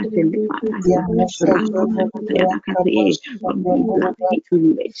 deliver us, deliver us. From these love-hate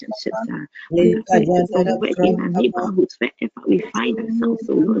relationships. Father, from work in our neighborhoods, wherever we find ourselves,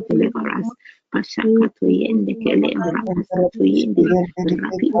 so Lord, deliver us. Pashaka to yende kele rapasa to yende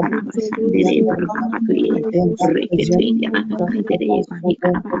rapi karaba sandere baraka to ye rekete yaraka sandere bani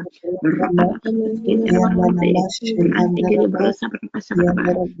karaba rapa skele rakate rasikele brosa barasa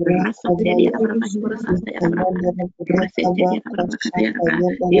baraba rasa teri yaraba hibrosa yaraba rasa teri yaraba kata yaraba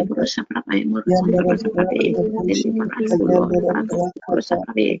ebrosa baraba emrosa barasa baraba deliver us O Lord raka brosa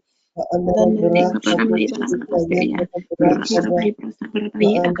baraba deliver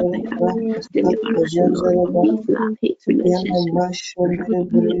us, O Lord, from these love hate relationships. Father,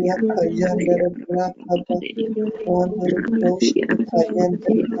 deliver us from these love hate relationships,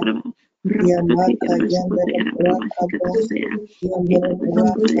 Lord. Make us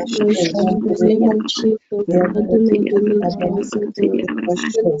these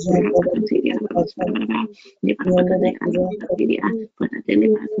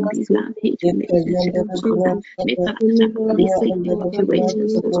sticky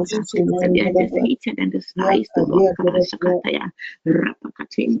situations, Lord. Where we are just hated and despised, Lord. Karashakataya,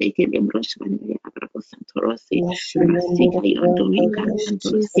 Rapakatinde, Kilembroshvania, Rabosantorosi, Rasika Yondorinka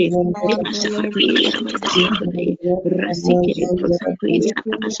Santorosi, Nipashakataya, Rabosantore, Rasiki, Brosantore,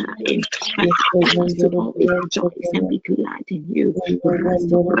 Rabashai. Help us to always rejoice and be glad in you.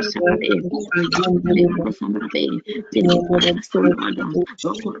 Rasoprosakade. Deliver us, O Lord.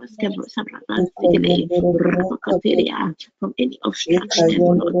 From any obstruction,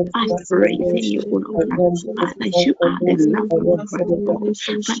 O Lord, us praising you, O Lord. Father, you are the lover of our soul.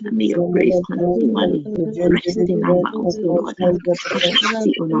 Father, may your praise continually rest in our mouths, O Lord. Have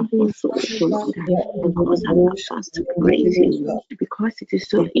mercy on our souls, O Lord, and cause our loved ones to praise you, because it is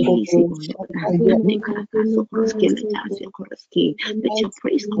so easy, O Lord. Let your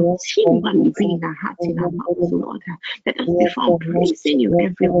praise continually never leaving our hearts in our mouths, Lord. Let us be found praising you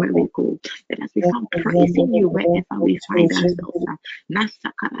everywhere we go. Let us be found praising you wherever we find ourselves.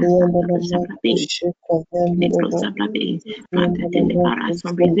 Father, deliver us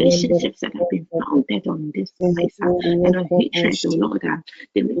from relationships that have been founded on this place and on hatred, oh Lord.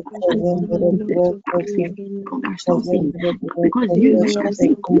 Deliver us from the paths we found ourselves in, not because you make us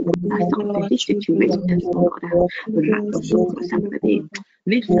in ourselves in these situations, oh Lord.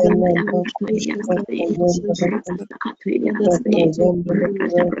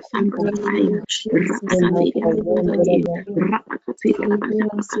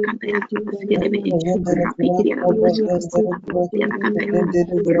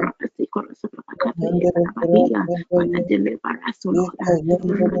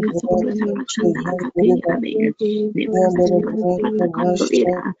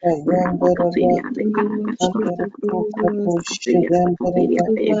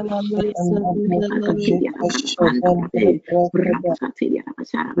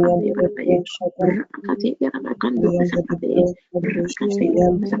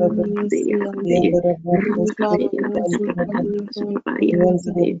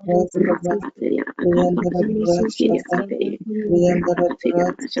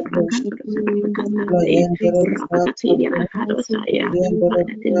 Father, deliver us, O Lord.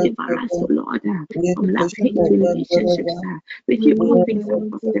 Deliver us, O Lord, from love-hate relationships. With you, all things are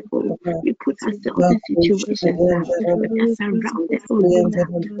possible. We put ourselves in situations where we are surrounded, oh Lord,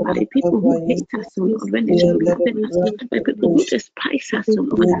 by the people who hate us, oh Lord, when they should be loving us, by people who despise us, oh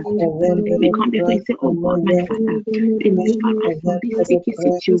Lord. We come before you and say, oh God, my Father, deliver us from these sticky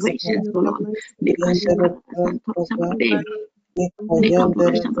situations, oh Lord.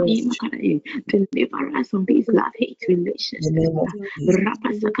 Deliver us from these love-hate relationships.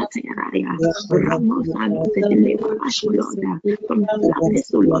 Deliver us, O Lord, from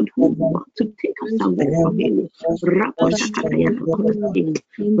lovers, O Lord, who want to take us away from you.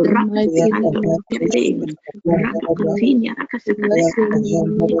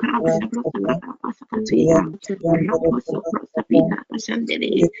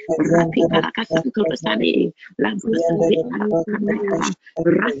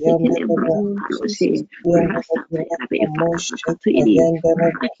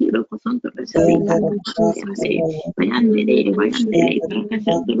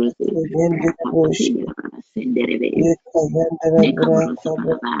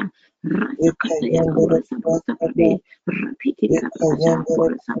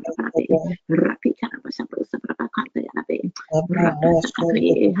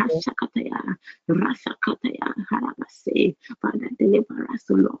 Father, deliver us,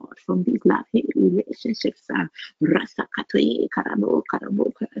 O Lord, from these love-hate relationships. Rasakatoye karabo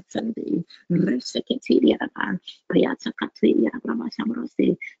karabo karasande reseketiria payata katiria brama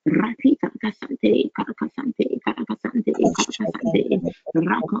shamrose rapita kasante karakasante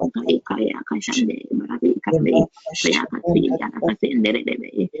rakonto ikaya kashande marabi karbe payakatiria kasende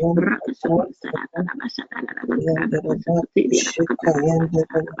rebe rakasakura sarata nabashata nabashatiria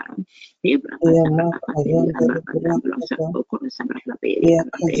rakata Ibra pasakatiria nabashata okoro sabraberia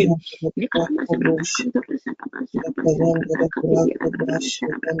Nikalama sabra kantor sabra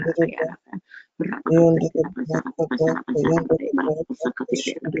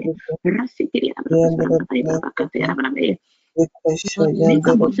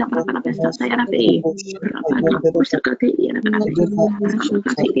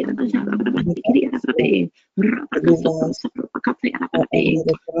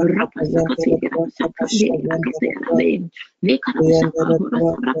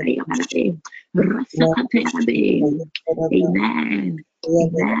Amen.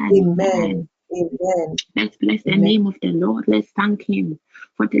 Amen. Let's bless the name of the Lord. Let's thank Him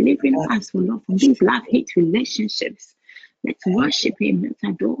for delivering us, O Lord, from these love-hate relationships. Let's worship Him, let's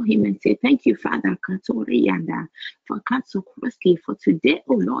adore Him, and say, thank you, Father, Katori Yanda, for Katsukurski, for today,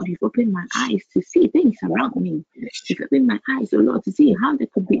 oh Lord, you've opened my eyes to see things around me. You've opened my eyes, oh Lord, to see how there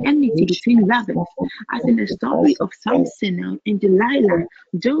could be enmity between lovers, as in the story of Samson and Delilah,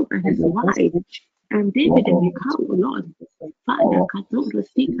 Job and his wife, and David and Michal, oh Lord. Father, Katoro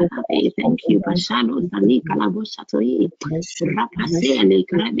Sikarabe, thank you, Bashano Sali Kalabo Shatoi, Rapasele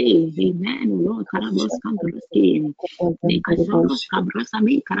Karabe, Amen, Lord, Karabos Kandoroski, Nikasoros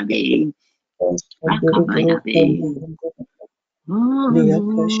Kabrosami Karabe, Rakabayabe,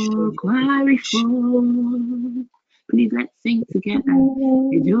 oh, clarify. Please let's sing together.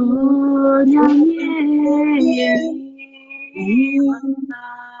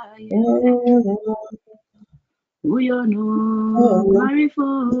 We are no clarify.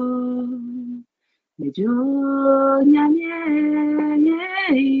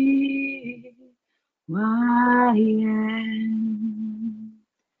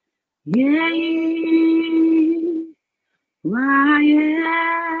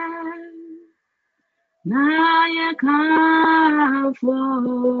 Naya come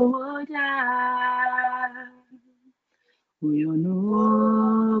forward. We are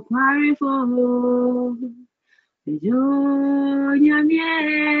no quarry for Jonya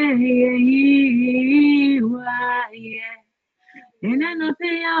and I know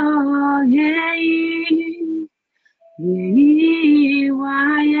they are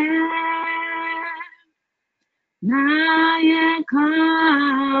Naya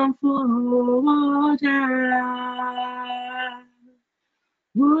come forward.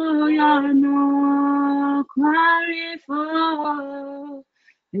 We are no quarry for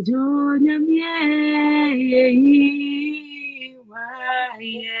Jonya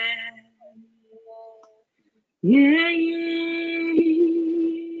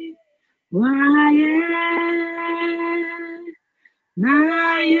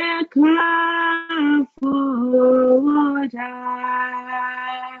Naya come forward.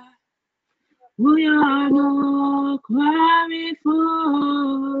 We are no quarry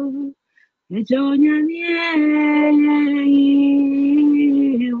for Jonya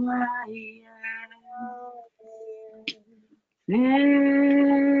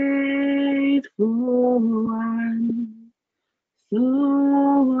faithful one, so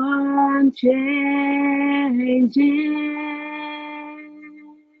unchanging.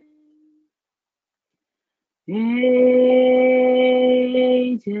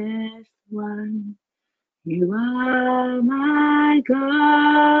 Ages one, you are my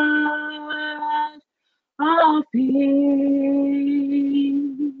God of peace,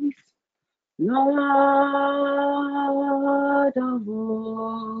 Lord of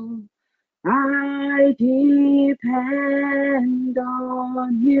all. I depend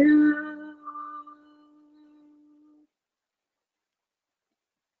on you.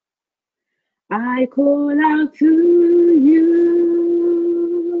 I call out to you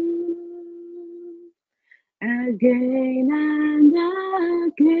again and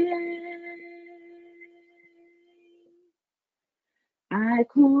again. I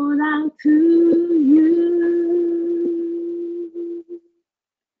call out to you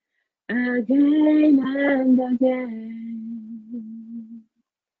again and again.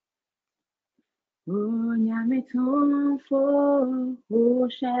 Oh, nyame tumfo, oh,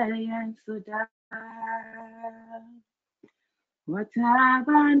 shayan suda.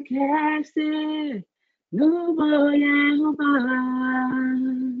 Wataban kese, nuboya huban.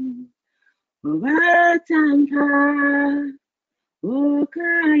 Watanka,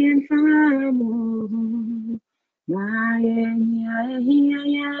 ukayan famu. Mayen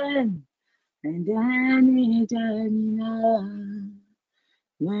yayan, and then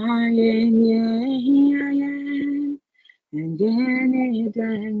Mayen yayan, and then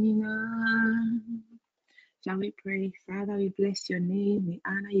Shall we pray? Father, we bless your name, we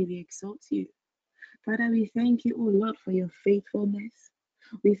honor you, we exalt you. Father, we thank you, O Lord, for your faithfulness.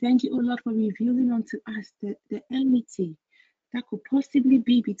 We thank you, O Lord, for revealing unto us the enmity that could possibly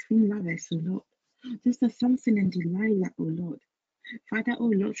be between lovers, O Lord. Just as Samson and Delilah, O Lord. Father, O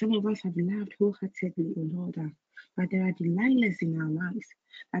Lord, some of us have loved wholeheartedly, O Lord, but there are Delilahs in our lives.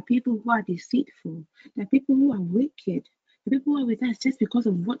 There are people who are deceitful. There are people who are wicked. The people who are with us just because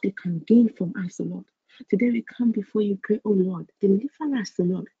of what they can gain from us, O Lord. Today we come before you, pray, O Lord, deliver us, O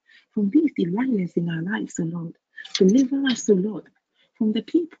Lord, from these Delilahs in our lives, O Lord. Deliver us, O Lord, from the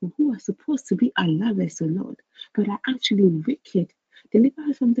people who are supposed to be our lovers, O Lord, but are actually wicked. Deliver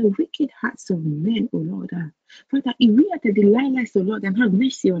us from the wicked hearts of men, O Lord. Father, if we are the Delilahs, O Lord, then have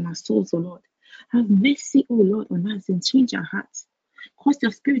mercy on our souls, O Lord. Have mercy, O Lord, on us and change our hearts. Cause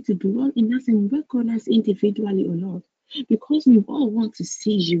your spirit to dwell in us and work on us individually, O Lord. Because we all want to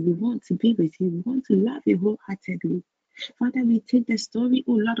see you, we want to be with you, we want to love you wholeheartedly. Father, we take the story,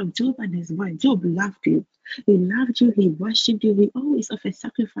 O Lord, of Job and his wife. Job loved you. He loved you, he worshipped you, he always offered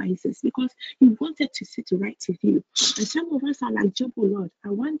sacrifices because he wanted to sit right with you. And some of us are like Job, O Lord.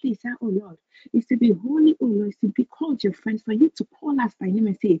 Our one desire, O Lord, is to be holy, O Lord, is to be called your friends, for you to call us by name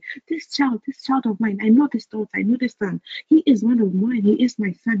and say, this child of mine, I know this daughter, I know this son. He is one of mine, he is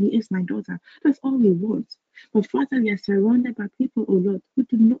my son, he is my daughter. That's all we want. But Father, we are surrounded by people, O Lord, who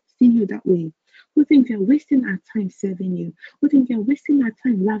do not see you that way. Who think we are wasting our time serving you, who think we are wasting our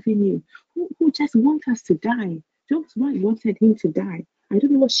time loving you, who just want us to die. Job's wife wanted him to die. I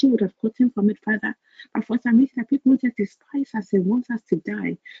don't know what she would have gotten from it, Father. But for some reason, people who just despise us and want us to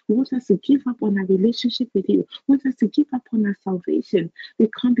die, who want us to give up on our relationship with you, want us to give up on our salvation. We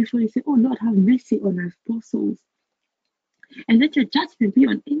come before you and say, oh Lord, have mercy on our poor souls. And let your judgment be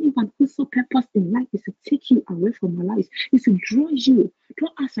on anyone whose sole purpose in life is to take you away from our lives, is to draw you Draw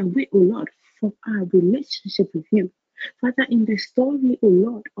us away, O Lord, from our relationship with you. Father, in the story, O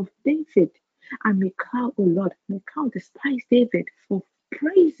Lord, of David and Michal, O Lord, Michal despised David for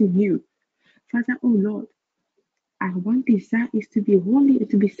praising you. Father, O Lord, our one desire is to be holy and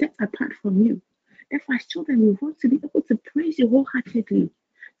to be set apart from you. Therefore, as children, we want to be able to praise you wholeheartedly.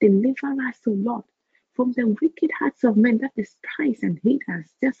 Deliver us, O Lord, from the wicked hearts of men that despise and hate us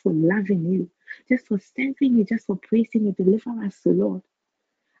just for loving you, just for serving you, just for praising you. Deliver us, O Lord.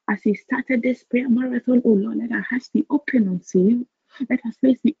 As we started this prayer marathon, O Lord, let our hearts be open unto you. Let our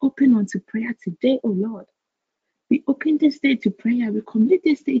face be open unto prayer today, O Lord. We open this day to prayer. We commit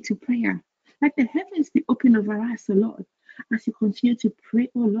this day to prayer. Let the heavens be open over us, O Lord, as we continue to pray,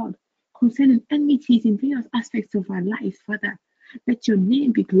 O Lord, concerning enmities in various aspects of our lives, Father. Let your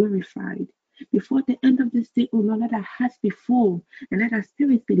name be glorified. Before the end of this day, O Lord, let our hearts be full and let our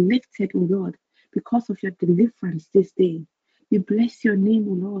spirits be lifted, O Lord, because of your deliverance this day. We bless your name,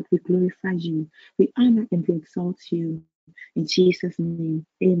 O Lord. We glorify you. We honor and we exalt you. In Jesus' name,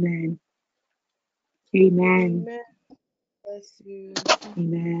 amen. Amen. Amen. Bless you.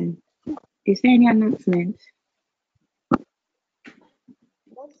 Amen. Is there any announcement?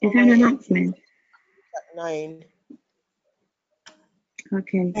 Is there an announcement? At 9.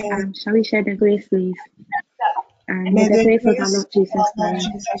 Okay. Shall we share the grace, please? May the grace of our Lord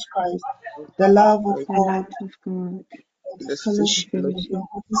Jesus Christ, The love of the God, love of God, and the the fellowship of fellowship the of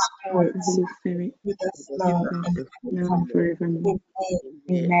Holy the Spirit Holy Spirit, with us be now with us and now and forevermore. forevermore.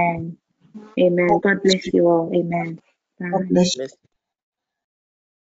 Amen. Amen. God bless you all. Amen. God Bye. bless you.